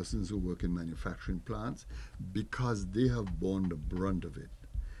 Persons who work in manufacturing plants, because they have borne the brunt of it.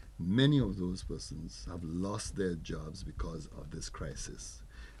 Many of those persons have lost their jobs because of this crisis.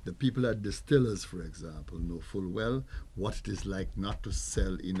 The people at distillers, for example, know full well what it is like not to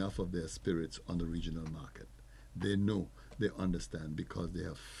sell enough of their spirits on the regional market. They know, they understand because they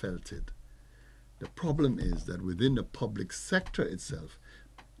have felt it. The problem is that within the public sector itself,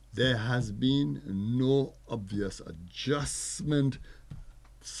 there has been no obvious adjustment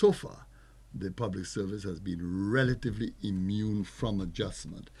so far. The public service has been relatively immune from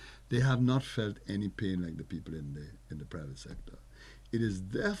adjustment. They have not felt any pain like the people in the private sector. It is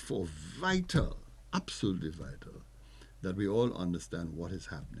therefore vital, absolutely vital, that we all understand what is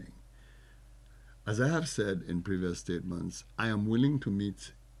happening. As I have said in previous statements, I am willing to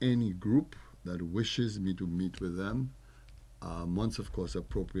meet any group that wishes me to meet with them, once, of course,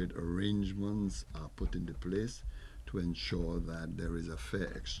 appropriate arrangements are put into place to ensure that there is a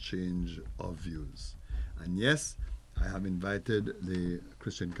fair exchange of views. And yes, I have invited the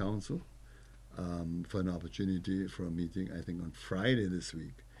Christian Council for an opportunity for a meeting, I think on Friday this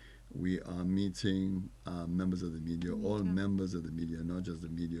week. We are meeting members of the media, all members of the media, not just the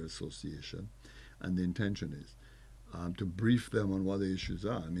Media Association. And the intention is to brief them on what the issues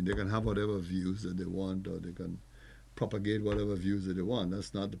are. I mean, they can have whatever views that they want, or they can propagate whatever views that they want.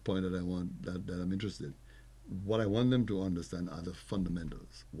 That's not the point that I want, that I'm interested in. What I want them to understand are the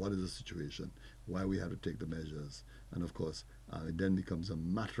fundamentals. What is the situation? Why we have to take the measures? And of course, it then becomes a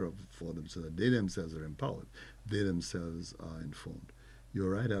matter for them so that they themselves are empowered. They themselves are informed. You're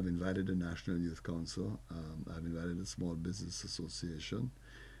right, I've invited the National Youth Council. I've invited the Small Business Association.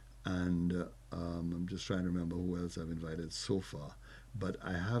 And I'm just trying to remember who else I've invited so far. But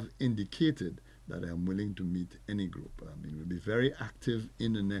I have indicated that I am willing to meet any group. I mean, we'll be very active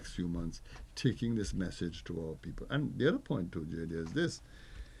in the next few months, taking this message to our people. And the other point too, JD, is this.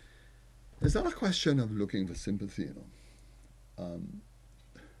 It's not a question of looking for sympathy, you know.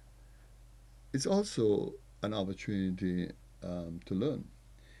 It's also an opportunity to learn.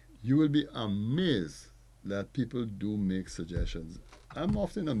 You will be amazed that people do make suggestions. I'm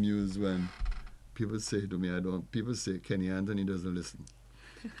often amused when people say to me, people say Kenny Anthony doesn't listen.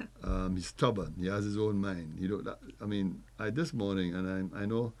 He's stubborn. He has his own mind. This morning, and I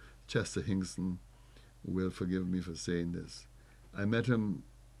know Chester Hingston will forgive me for saying this. I met him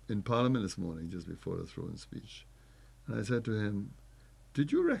in Parliament this morning, just before the throne speech. And I said to him,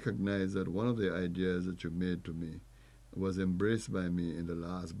 did you recognize that one of the ideas that you made to me was embraced by me in the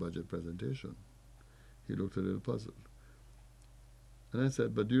last budget presentation? He looked a little puzzled. And I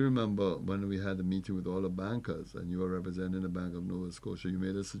said, but do you remember when we had a meeting with all the bankers and you were representing the Bank of Nova Scotia, you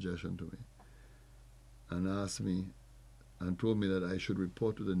made a suggestion to me and asked me and told me that I should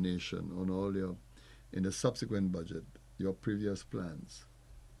report to the nation on all in the subsequent budget, your previous plans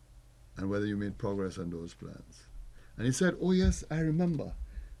and whether you made progress on those plans. And he said, oh yes, I remember.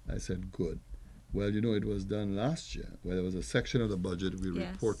 I said, good. Well, you know, it was done last year, where there was a section of the budget we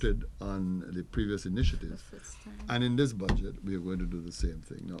reported on the previous initiatives. And in this budget, we are going to do the same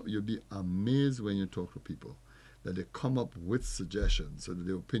thing. Now, you'll be amazed when you talk to people that they come up with suggestions, so that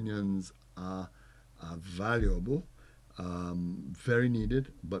their opinions are valuable, very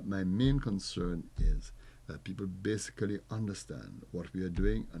needed. But my main concern is that people basically understand what we are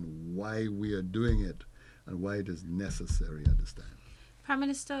doing and why we are doing it and why it is necessary at this time. Prime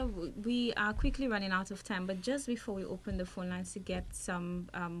Minister, we are quickly running out of time, but just before we open the phone lines to get some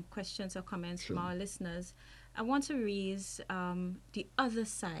questions or comments Sure. from our listeners, I want to raise the other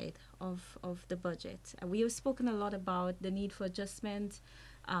side of the budget. We have spoken a lot about the need for adjustment,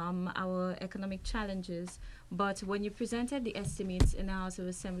 our economic challenges, but when you presented the estimates in the House of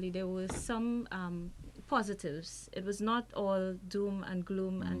Assembly, there were some positives. It was not all doom and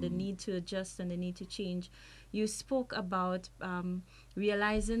gloom and the need to adjust and the need to change. You spoke about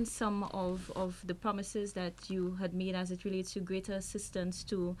realizing some of the promises that you had made as it relates to greater assistance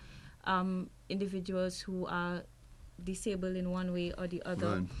to individuals who are disabled in one way or the other.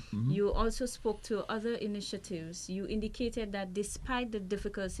 Right. Mhm. You also spoke to other initiatives. You indicated that despite the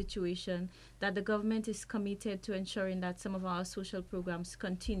difficult situation, that the government is committed to ensuring that some of our social programs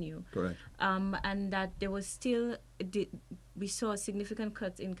continue. Correct. And that there was still, we saw a significant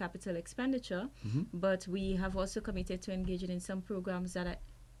cut in capital expenditure, but we have also committed to engaging in some programs that are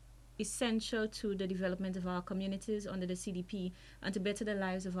essential to the development of our communities under the CDP and to better the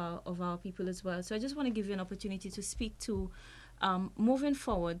lives of our people as well. So I just want to give you an opportunity to speak to, moving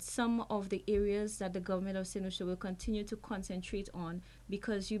forward, some of the areas that the government of St. Lucia will continue to concentrate on,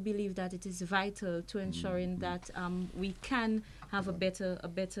 because you believe that it is vital to ensuring that we can have a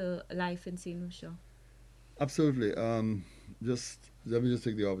better life in St. Lucia. Absolutely. Let me just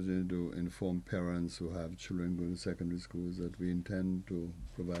take the opportunity to inform parents who have children going to secondary schools that we intend to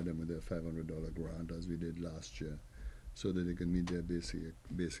provide them with a $500 grant, as we did last year, so that they can meet their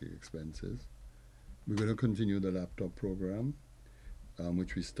basic expenses. We're going to continue the laptop program,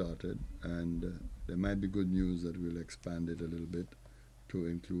 which we started, and there might be good news that we'll expand it a little bit to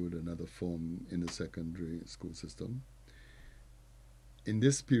include another form in the secondary school system. In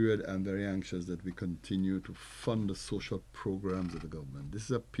this period, I'm very anxious that we continue to fund the social programs of the government. This is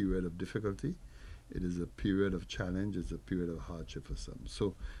a period of difficulty. It is a period of challenge. It's a period of hardship for some.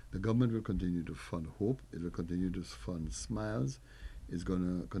 So the government will continue to fund hope. It will continue to fund smiles. It's going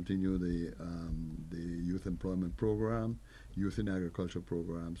to continue the youth employment program, youth in agriculture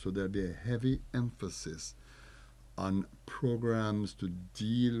program. So there'll be a heavy emphasis on programs to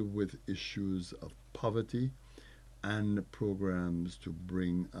deal with issues of poverty, and programs to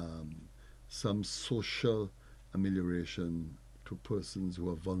bring some social amelioration to persons who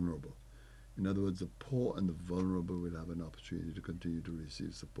are vulnerable. In other words, the poor and the vulnerable will have an opportunity to continue to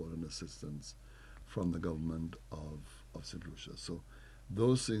receive support and assistance from the government of St. Lucia. So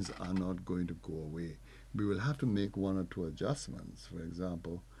those things are not going to go away. We will have to make one or two adjustments. For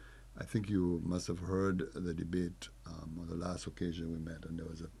example, I think you must have heard the debate on the last occasion we met, and there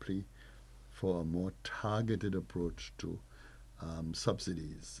was a plea for a more targeted approach to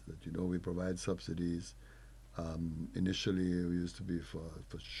subsidies. That, we provide subsidies. Initially, it used to be for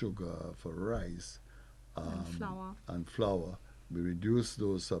sugar, for rice, and flour. We reduced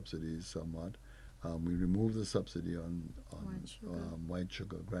those subsidies somewhat. We removed the subsidy on white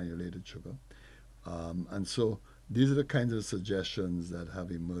sugar, granulated sugar. And so these are the kinds of suggestions that have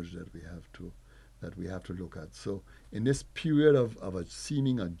emerged that we have to look at. So in this period of a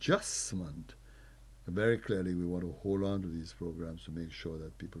seeming adjustment, very clearly we want to hold on to these programs to make sure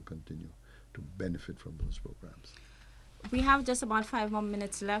that people continue to benefit from those programs. We have just about 5 more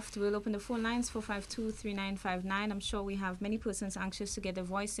minutes left. We'll open the phone lines 452-3959. I'm sure we have many persons anxious to get their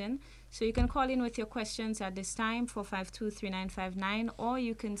voice in. So you can call in with your questions at this time, 452-3959, or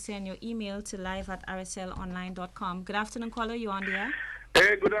you can send your email to live@rslonline.com. Good afternoon, caller. You're on the air.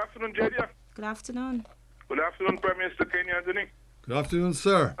 Hey, good afternoon, Jadia. Good afternoon. Good afternoon, Prime Minister Kenny Anthony. Good afternoon,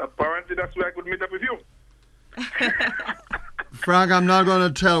 sir. Apparently, that's where I could meet up with you. Frank, I'm not going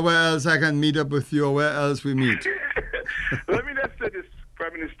to tell where else I can meet up with you or where else we meet. Let me just say this,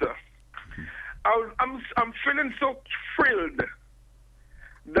 Prime Minister. I'm feeling so thrilled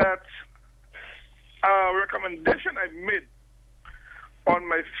that a recommendation I made on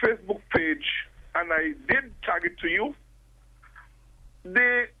my Facebook page, and I did tag it to you,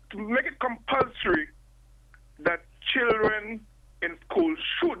 to make it compulsory that children in school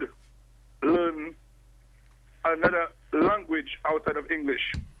should learn another language outside of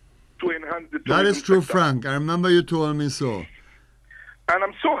English to enhance the tourism That is true, sector. Frank. I remember you told me so. And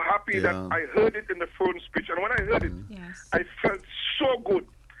I'm so happy that Yeah. I heard it in the phone speech. And when I heard it, Yes. I felt so good.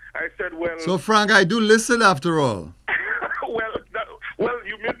 I said, well, So, Frank, I do listen after all. well,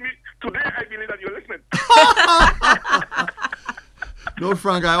 you made me, today I believe that you're listening. No,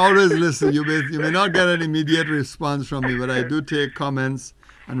 Frank, I always listen. You may not get an immediate response from me, but I do take comments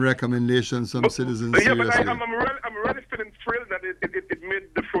and recommendations from citizens Yeah, seriously. but I'm really feeling thrilled that it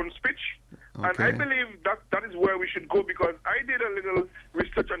made the phone speech. And I Okay. believe that should go, because I did a little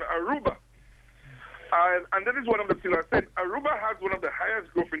research on Aruba. And that is one of the things I said. Aruba has one of the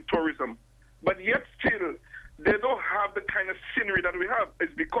highest growth in tourism, but yet still, they don't have the kind of scenery that we have.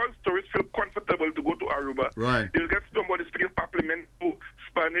 It's because tourists feel comfortable to go to Aruba. Right. You'll get somebody speaking Papiamento,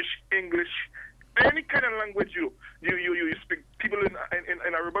 Spanish, English, any kind of language you speak. People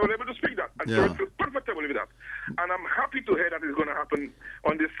in Aruba will be able to speak that, and tourists feel comfortable with that. And I'm happy to hear that it's going to happen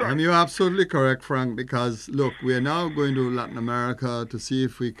on this side. And you're absolutely correct, Frank, because look, we are now going to Latin America to see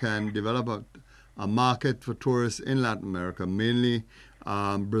if we can develop a market for tourists in Latin America, mainly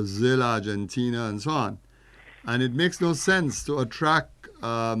Brazil, Argentina, and so on. And it makes no sense to attract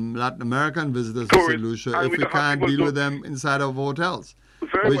Latin American visitors to St. Lucia if we can't deal with them inside of hotels,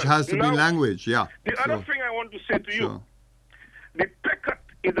 which has to be language. Yeah. The other thing I want to say to you, the pay cut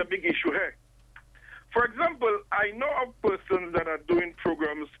is a big issue here. For example, I know of persons that are doing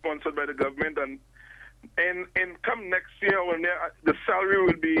programs sponsored by the government, and come next year when the salary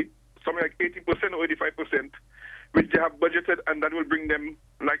will be something like 80% or 85%, which they have budgeted, and that will bring them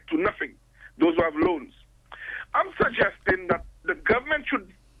like to nothing. Those who have loans. I'm suggesting that the government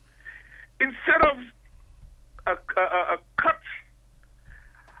should, instead of a cut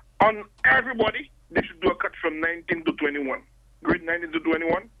on everybody, they should do a cut from 19 to 21, grade 19 to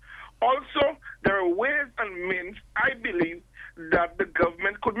 21. Also, there are ways and means, I believe, that the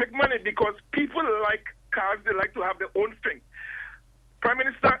government could make money, because people like cars, they like to have their own thing. Prime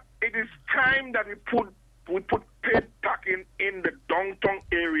Minister, it is time that we put paid parking in the downtown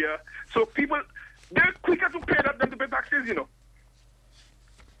area, so people, they're quicker to pay that than to pay taxes, you know.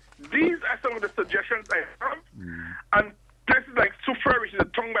 These are some of the suggestions I have. And places like Sufra, which is a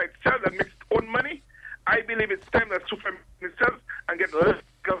town by itself that makes its own money, I believe it's time that Sufra makes itself and get less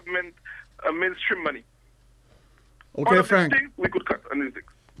government mainstream money. Okay, all of Frank. These things we could cut on these things.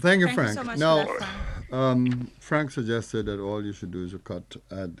 Thank you, Thank Frank. you so much Now, for that, Frank. Frank suggested that all you should do is to cut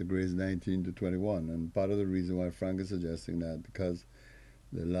at the grades 19 to 21, and part of the reason why Frank is suggesting that, because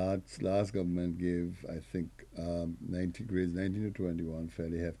the last government gave, I think, 90 grades 19 to 21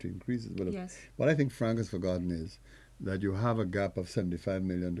 fairly hefty increases. But Yes. what I think Frank has forgotten is that you have a gap of 75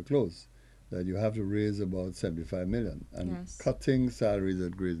 million to close, that you have to raise about 75 million, and Yes. cutting salaries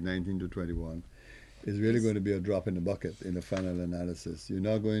at grades 19 to 21 is really going to be a drop in the bucket in the final analysis. You're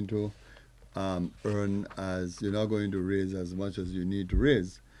not going to you're not going to raise as much as you need to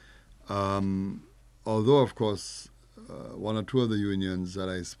raise. Although, of course, one or two of the unions that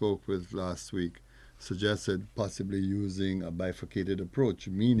I spoke with last week suggested possibly using a bifurcated approach,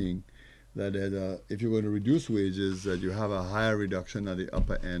 meaning that if you're going to reduce wages, that you have a higher reduction at the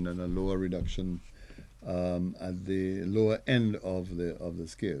upper end and a lower reduction at the lower end of the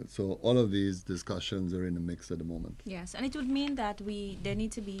scale. So all of these discussions are in the mix at the moment. Yes, and it would mean that there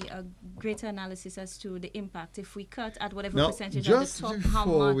need to be a greater analysis as to the impact if we cut at whatever Now, percentage at the top, how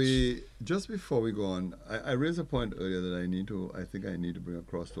much. Just before we go on, I raised a point earlier that I think I need to bring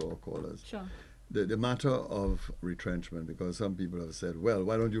across to our callers. Sure. The matter of retrenchment, because some people have said, well,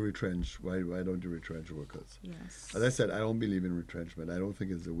 why don't you retrench? Why don't you retrench workers? Yes. As I said, I don't believe in retrenchment. I don't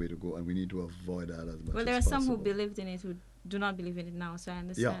think it's the way to go, and we need to avoid that as much Well, there are as some who possible. believed in it who do not believe in it now, so I Yeah.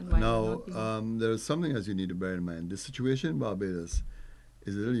 understand why they Now, don't believe. there is something else you need to bear in mind. The situation in Barbados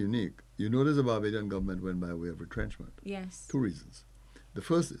is a little unique. You notice the Barbadian government went by way of retrenchment. Yes. Two reasons. The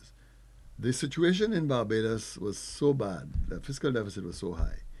first is the situation in Barbados was so bad, the fiscal deficit was so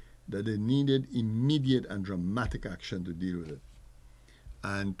high, that they needed immediate and dramatic action to deal with it.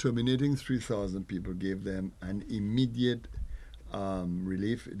 And terminating 3,000 people gave them an immediate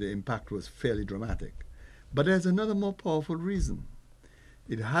relief. The impact was fairly dramatic. But there's another more powerful reason.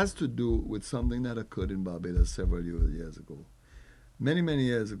 It has to do with something that occurred in Barbados several years ago. Many, many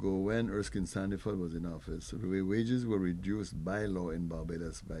years ago, when Erskine Sandiford was in office, the wages were reduced by law in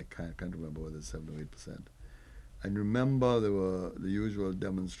Barbados by, I can't remember whether 7 or 8%. And remember, there were the usual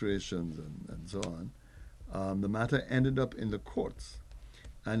demonstrations and so on. The matter ended up in the courts.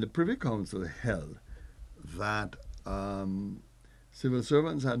 And the Privy Council held that civil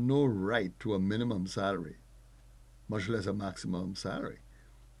servants had no right to a minimum salary, much less a maximum salary.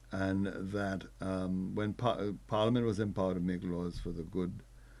 And that when Parliament was empowered to make laws for the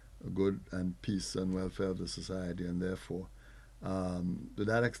good and peace and welfare of the society, and therefore, to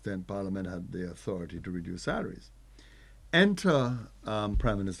that extent, Parliament had the authority to reduce salaries. Enter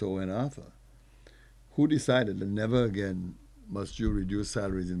Prime Minister Owen Arthur, who decided that never again must you reduce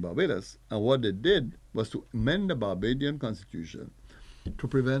salaries in Barbados. And what they did was to amend the Barbadian constitution to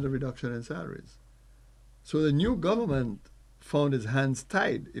prevent a reduction in salaries. So the new government found its hands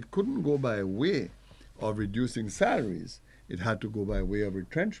tied. It couldn't go by way of reducing salaries. It had to go by way of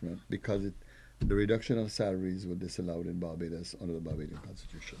retrenchment, because the reduction of salaries was disallowed in Barbados under the Barbadian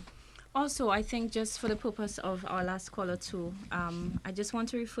Constitution. Also, I think just for the purpose of our last caller too, I just want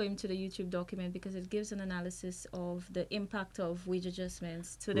to refer him to the YouTube document because it gives an analysis of the impact of wage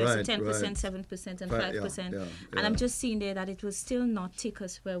adjustments. So there's a Right, 10%, right. 7%, and Yeah, 5%. yeah, And I'm yeah. just seeing there that it will still not take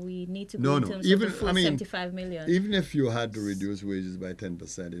us where we need to go No, in no. terms Even of the full I mean, 75 million. even if you had to reduce wages by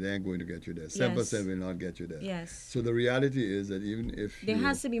 10%, it ain't going to get you there. 7% Yes. will not get you there. Yes. So the reality is that There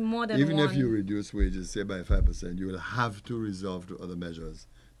has to be more than even one. if you reduce wages, say by 5%, you will have to resort to other measures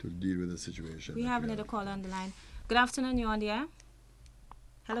to deal with the situation. We that have another caller on the line. Good afternoon, you're on the air.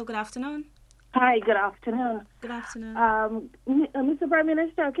 Hello, good afternoon. Hi, good afternoon. Good afternoon. Mr. Prime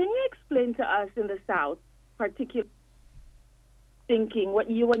Minister, can you explain to us in the South, particularly thinking,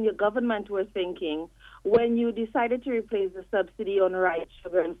 what you and your government were thinking when you decided to replace the subsidy on rice,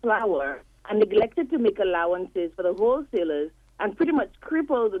 sugar, and flour and neglected to make allowances for the wholesalers and pretty much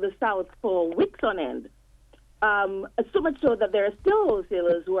crippled the South for weeks on end? So much so that there are still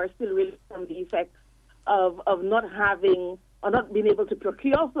wholesalers who are still reeling from the effects of not having or not being able to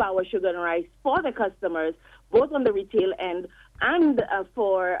procure flour, sugar, and rice for the customers, both on the retail end and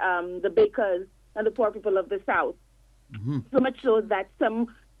for the bakers and the poor people of the South. Mm-hmm. So much so that some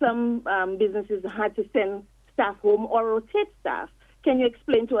businesses had to send staff home or rotate staff. Can you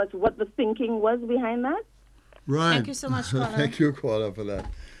explain to us what the thinking was behind that? Right. Thank you so much, caller. Thank you, caller, for that.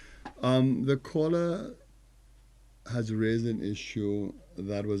 The caller has raised an issue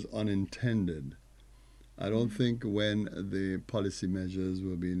that was unintended. I don't think when the policy measures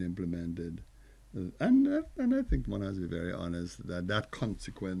were being implemented, and I think one has to be very honest, that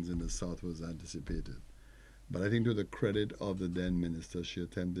consequence in the South was anticipated. But I think to the credit of the then minister, she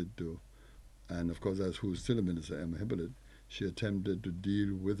attempted to, and of course as who's still a minister, Emma Hippolyte, she attempted to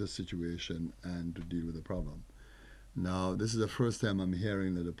deal with the situation and to deal with the problem. Now, this is the first time I'm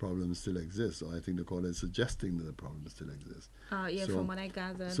hearing that the problem still exists, so I think the caller is suggesting that the problem still exists. Yeah, So- from what I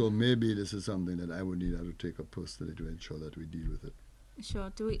gathered. So maybe this is something that I would need her to take up personally to ensure that we deal with it. Sure.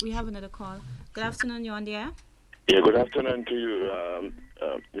 We have another call. Good afternoon, you're on the air. Yeah, good afternoon to you,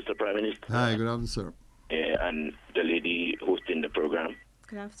 Mr. Prime Minister. Hi, good afternoon, sir. And the lady hosting the program.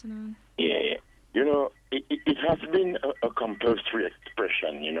 Good afternoon. Yeah. You know, it has been a compulsory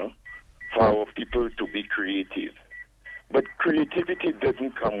expression, you know, for our people to be creative. But creativity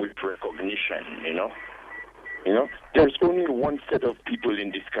doesn't come with recognition, you know. You know, there's only one set of people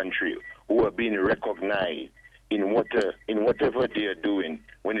in this country who are being recognized in whatever they are doing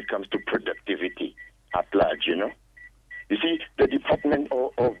when it comes to productivity at large, you know. You see, the department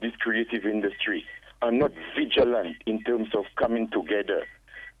of this creative industry are not vigilant in terms of coming together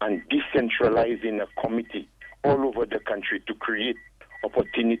and decentralizing a committee all over the country to create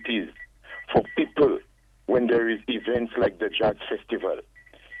opportunities for people when there is events like the Jazz Festival.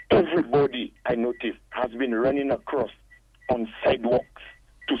 Everybody, I noticed, has been running across on sidewalks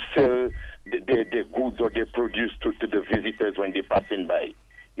to sell their goods or their produce to the visitors when they're passing by.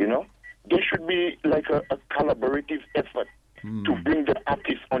 You know, there should be like a collaborative effort to bring the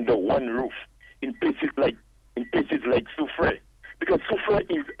artists under one roof in places like Soufrière, because Soufrière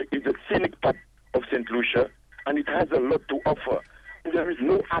is a scenic part of St. Lucia and it has a lot to offer. There is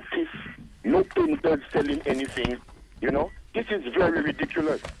no artist, no painters selling anything. You know, this is very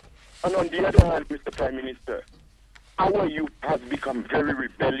ridiculous. And on the other hand, Mr. Prime Minister, our youth has become very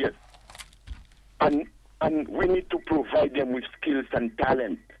rebellious. And we need to provide them with skills and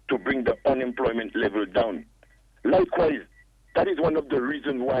talent to bring the unemployment level down. Likewise, that is one of the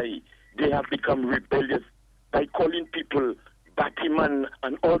reasons why they have become rebellious by calling people Batman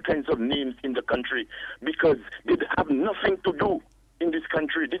and all kinds of names in the country, because they have nothing to do in this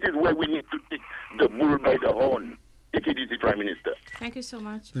country. This is where we need to take the bull by the horn. Take it easy, Prime Minister. Thank you so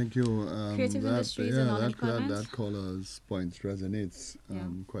much. Thank you. Creative industries and unemployment. That caller's point resonates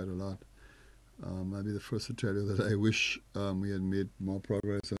quite a lot. I'll be the first to tell you that I wish we had made more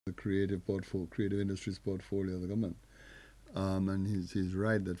progress on the creative industries portfolio of the government. And he's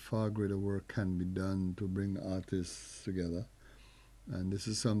right that far greater work can be done to bring artists together. And this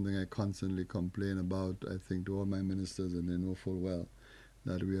is something I constantly complain about, I think, to all my ministers, and they know full well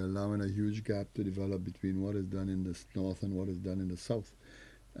that we are allowing a huge gap to develop between what is done in the north and what is done in the south.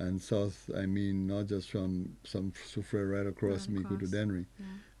 And south, I mean, not just from some Soufrière right across Mico to Dennery,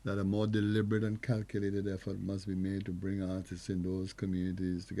 that a more deliberate and calculated effort must be made to bring artists in those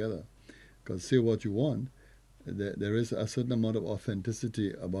communities together. Because say what you want, there is a certain amount of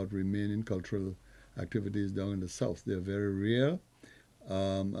authenticity about remaining cultural activities down in the south. They're very real.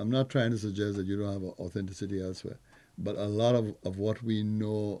 I'm not trying to suggest that you don't have authenticity elsewhere, but a lot of what we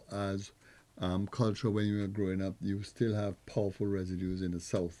know as culture when you were growing up, you still have powerful residues in the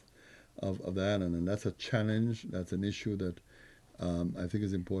south. of the island, and that's a challenge. That's an issue that I think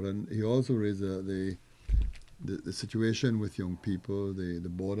is important. He also raised the situation with young people, the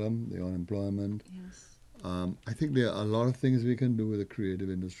boredom, the unemployment. Yes. I think there are a lot of things we can do with the creative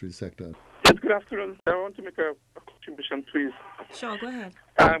industry sector. Yes, good afternoon. I want to make a contribution, please. Sure, go ahead.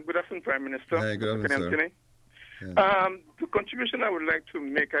 Good afternoon, Prime Minister. Hey, good afternoon, sir. Anthony. Yes. The contribution I would like to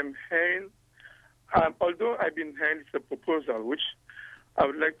make, I'm hearing, although I've been hearing it's a proposal, which I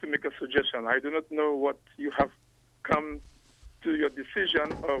would like to make a suggestion. I do not know what you have come to your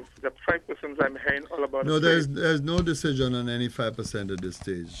decision of the 5% I'm hearing all about. No, there's no decision on any 5% at this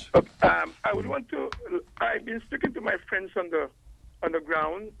stage. I would want to. I've been speaking to my friends on the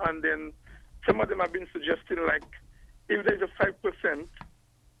ground, and then some of them have been suggesting, like, if there's a 5%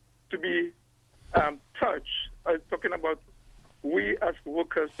 to be touched, talking about we as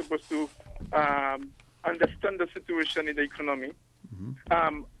workers supposed to understand the situation in the economy.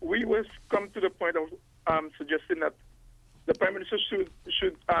 Mm-hmm. We will come to the point of suggesting that the Prime Minister should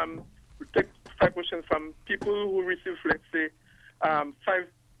take 5% from people who receive, let's say, $4,000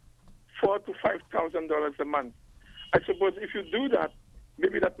 to $5,000 a month. I suppose if you do that,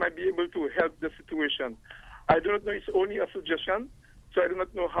 maybe that might be able to help the situation. I do not know. It's only a suggestion, so I do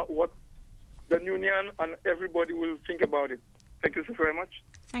not know what the union and everybody will think about it. Thank you so very much.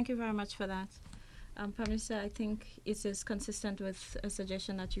 Thank you very much for that. Prime Minister, I think it is consistent with a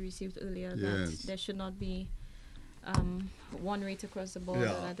suggestion that you received earlier that there should not be one rate across the board,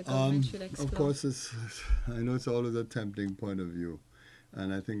 that the government should explore. Of course, I know it's always a tempting point of view,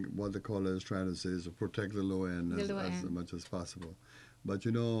 and I think what the caller is trying to say is to protect the low end as much as possible. But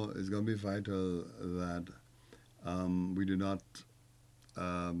it's going to be vital that we do not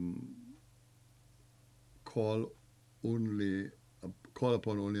call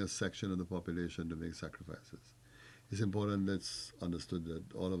upon only a section of the population to make sacrifices. It's important that's understood that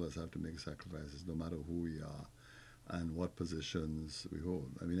all of us have to make sacrifices, no matter who we are and what positions we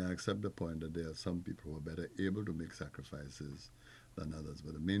hold. I mean, I accept the point that there are some people who are better able to make sacrifices than others,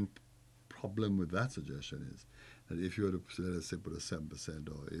 but the main problem with that suggestion is that if you were to, let us say, put a 7%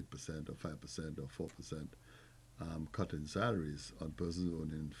 or 8% or 5% or 4% cut in salaries on persons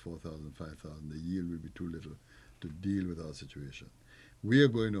owning 4,000, 5,000, the yield will be too little to deal with our situation. We are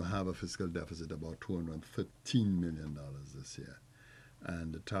going to have a fiscal deficit about $213 million this year,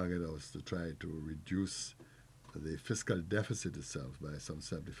 and the target was to try to reduce the fiscal deficit itself by some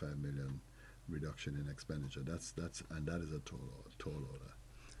 75 million reduction in expenditure. That is a tall order.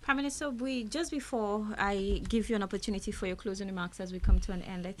 Prime Minister, just before I give you an opportunity for your closing remarks as we come to an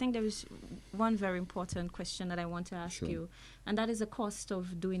end, I think there is one very important question that I want to ask you, and that is the cost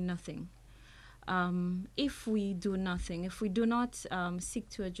of doing nothing. If we do nothing, if we do not seek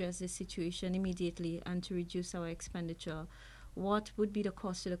to address this situation immediately and to reduce our expenditure, what would be the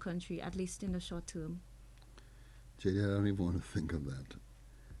cost to the country, at least in the short term? JD, I don't even want to think of that.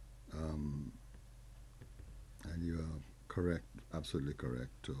 And you are correct, absolutely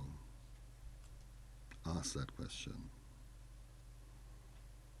correct, to ask that question.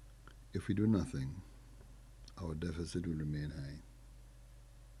 If we do nothing, our deficit will remain high.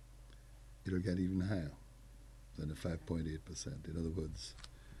 It'll get even higher than the 5.8%. In other words,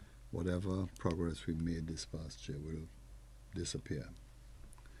 whatever progress we made this past year will disappear.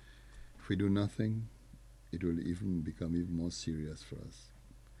 If we do nothing, it will become even more serious for us.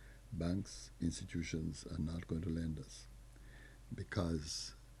 Banks, institutions are not going to lend us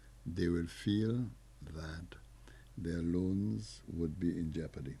because they will feel that their loans would be in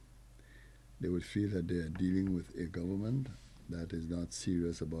jeopardy. They would feel that they are dealing with a government that is not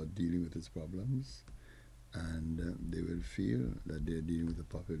serious about dealing with its problems, and they will feel that they are dealing with a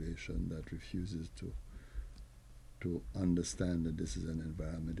population that refuses to understand that this is an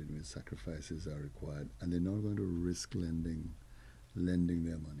environment in which sacrifices are required, and they're not going to risk lending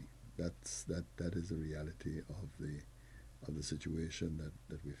their money. That is the reality of the situation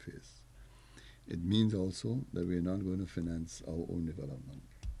that we face. It means also that we're not going to finance our own development.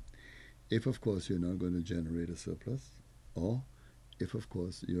 If, of course, you're not going to generate a surplus, or if, of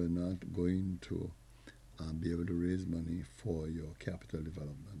course, you're not going to be able to raise money for your capital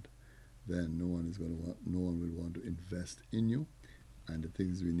development, then no one will want to invest in you, and the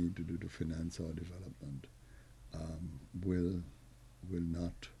things we need to do to finance our development will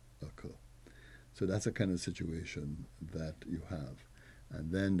not occur. So that's the kind of situation that you have.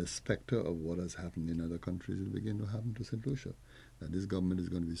 And then the specter of what has happened in other countries will begin to happen to St. Lucia. That this government is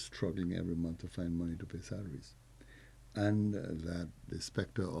going to be struggling every month to find money to pay salaries. And that the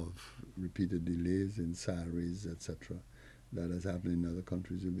specter of repeated delays in salaries, etc., that has happened in other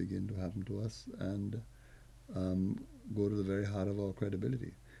countries will begin to happen to us and go to the very heart of our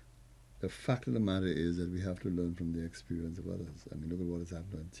credibility. the fact of the matter is that we have to learn from the experience of others. I mean, look at what has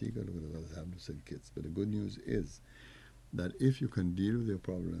happened to Antigua, look at what has happened to St. Kitts. But the good news is that if you can deal with your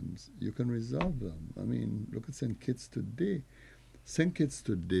problems, you can resolve them. I mean, look at St. Kitts today. St. Kitts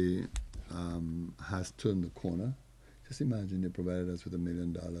today has turned the corner. Just imagine they provided us with $1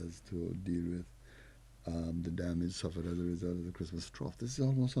 million to deal with the damage suffered as a result of the Christmas trough. This is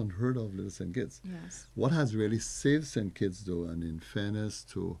almost unheard of, little St. Kitts. Yes. What has really saved St. Kitts, though, and in fairness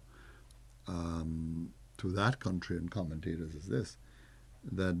to that country and commentators, is this: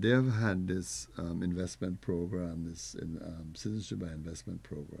 that they have had this investment program, this citizenship by investment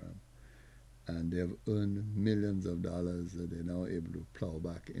program, and they have earned millions of dollars that they're now able to plow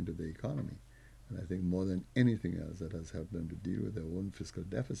back into the economy. And I think more than anything else, that has helped them to deal with their own fiscal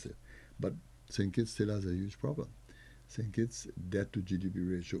deficit. But St. Kitts still has a huge problem. St. Kitts' debt to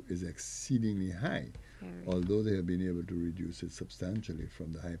GDP ratio is exceedingly high, although they have been able to reduce it substantially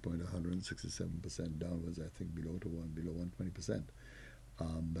from the high point of 167% downwards, I think, below 120%.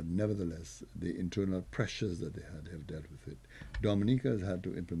 But nevertheless, the internal pressures that they had have dealt with it. Dominica has had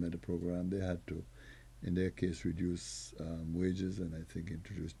to implement a program. They had to, in their case, reduce wages and I think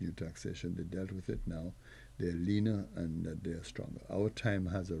introduce new taxation. They dealt with it now. They're leaner and they're stronger. Our time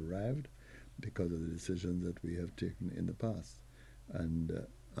has arrived because of the decisions that we have taken in the past. And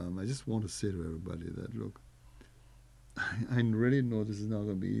I just want to say to everybody that, look, I really know this is not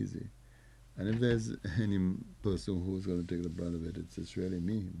going to be easy. And if there's any person who's going to take the brunt of it, it's really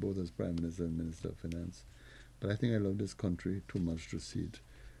me, both as Prime Minister and Minister of Finance. But I think I love this country too much to see it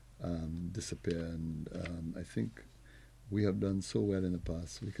disappear. And I think we have done so well in the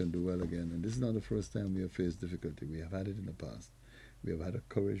past, we can do well again. And this is not the first time we have faced difficulty. We have had it in the past. We have had the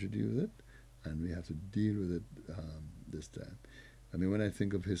courage to deal with it, and we have to deal with it this time. I mean, when I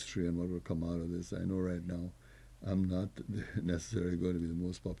think of history and what will come out of this, I know right now I'm not necessarily going to be the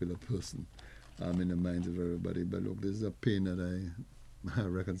most popular person in the minds of everybody. But look, this is a pain that I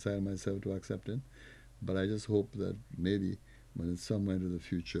reconcile myself to accepting. But I just hope that maybe when it's somewhere into the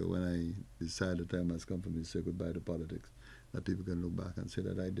future, when I decide the time has come for me to say goodbye to politics, that people can look back and say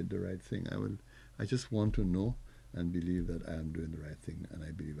that I did the right thing. I just want to know and believe that I am doing the right thing, and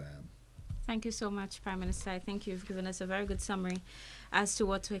I believe I am. Thank you so much, Prime Minister. I think you've given us a very good summary as to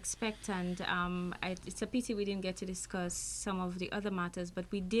what to expect. And it's a pity we didn't get to discuss some of the other matters, but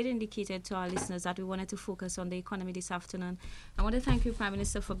we did indicate it to our listeners that we wanted to focus on the economy this afternoon. I want to thank you, Prime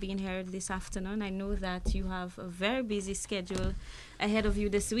Minister, for being here this afternoon. I know that you have a very busy schedule ahead of you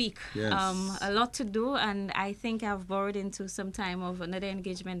this week. Yes. A lot to do, and I think I've borrowed into some time of another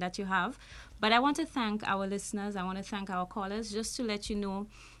engagement that you have. But I want to thank our listeners. I want to thank our callers, just to let you know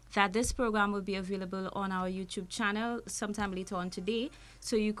that this program will be available on our YouTube channel sometime later on today.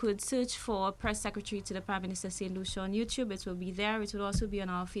 So you could search for Press Secretary to the Prime Minister St. Lucia on YouTube. It will be there. It will also be on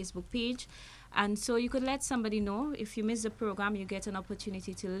our Facebook page. And so you could let somebody know. If you miss the program, you get an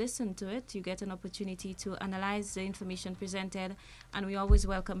opportunity to listen to it. You get an opportunity to analyze the information presented. And we always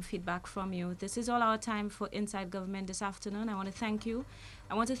welcome feedback from you. This is all our time for Inside Government this afternoon. I want to thank you.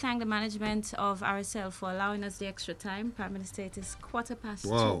 I want to thank the management of RSL for allowing us the extra time. Prime Minister, it is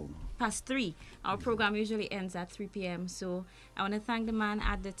 3:15. Our program usually ends at 3 p.m. So I want to thank the man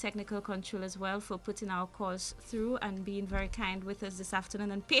at the technical control as well for putting our calls through and being very kind with us this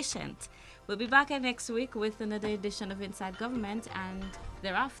afternoon and patient. We'll be back next week with another edition of Inside Government, and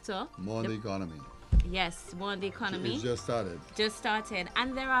thereafter... More on the economy. Yes, more on the economy. It's just started. Just started.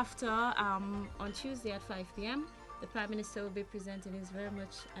 And thereafter, on Tuesday at 5 p.m., the Prime Minister will be presenting his very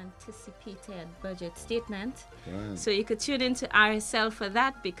much anticipated budget statement. Right. So you could tune into RSL for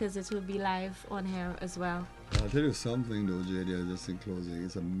that, because it will be live on here as well. I'll tell you something though, JD, just in closing.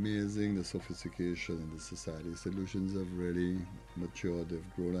 It's amazing the sophistication in this society. Solutions have really matured,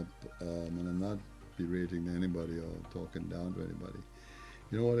 they've grown up, and I'm not berating anybody or talking down to anybody.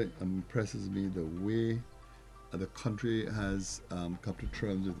 You know what impresses me? The way the country has come to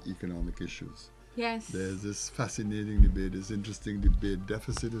terms with economic issues. Yes. There's this fascinating debate, this interesting debate.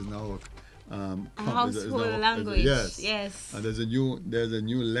 Deficit is now a household language. Yes. And there's a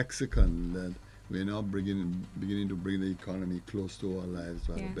new lexicon that we're now beginning to bring the economy close to our lives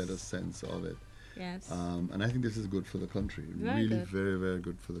to have a better sense of it. Yes. And I think this is good for the country. Very good. Very, very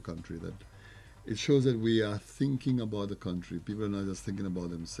good for the country. That it shows that we are thinking about the country. People are not just thinking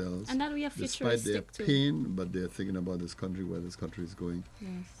about themselves. And that we are futuristic despite their pain, but they're thinking about this country, where this country is going. Yes.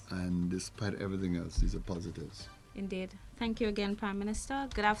 And despite everything else, these are positives. Indeed. Thank you again, Prime Minister.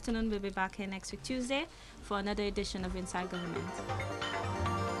 Good afternoon. We'll be back here next week, Tuesday, for another edition of Inside Government.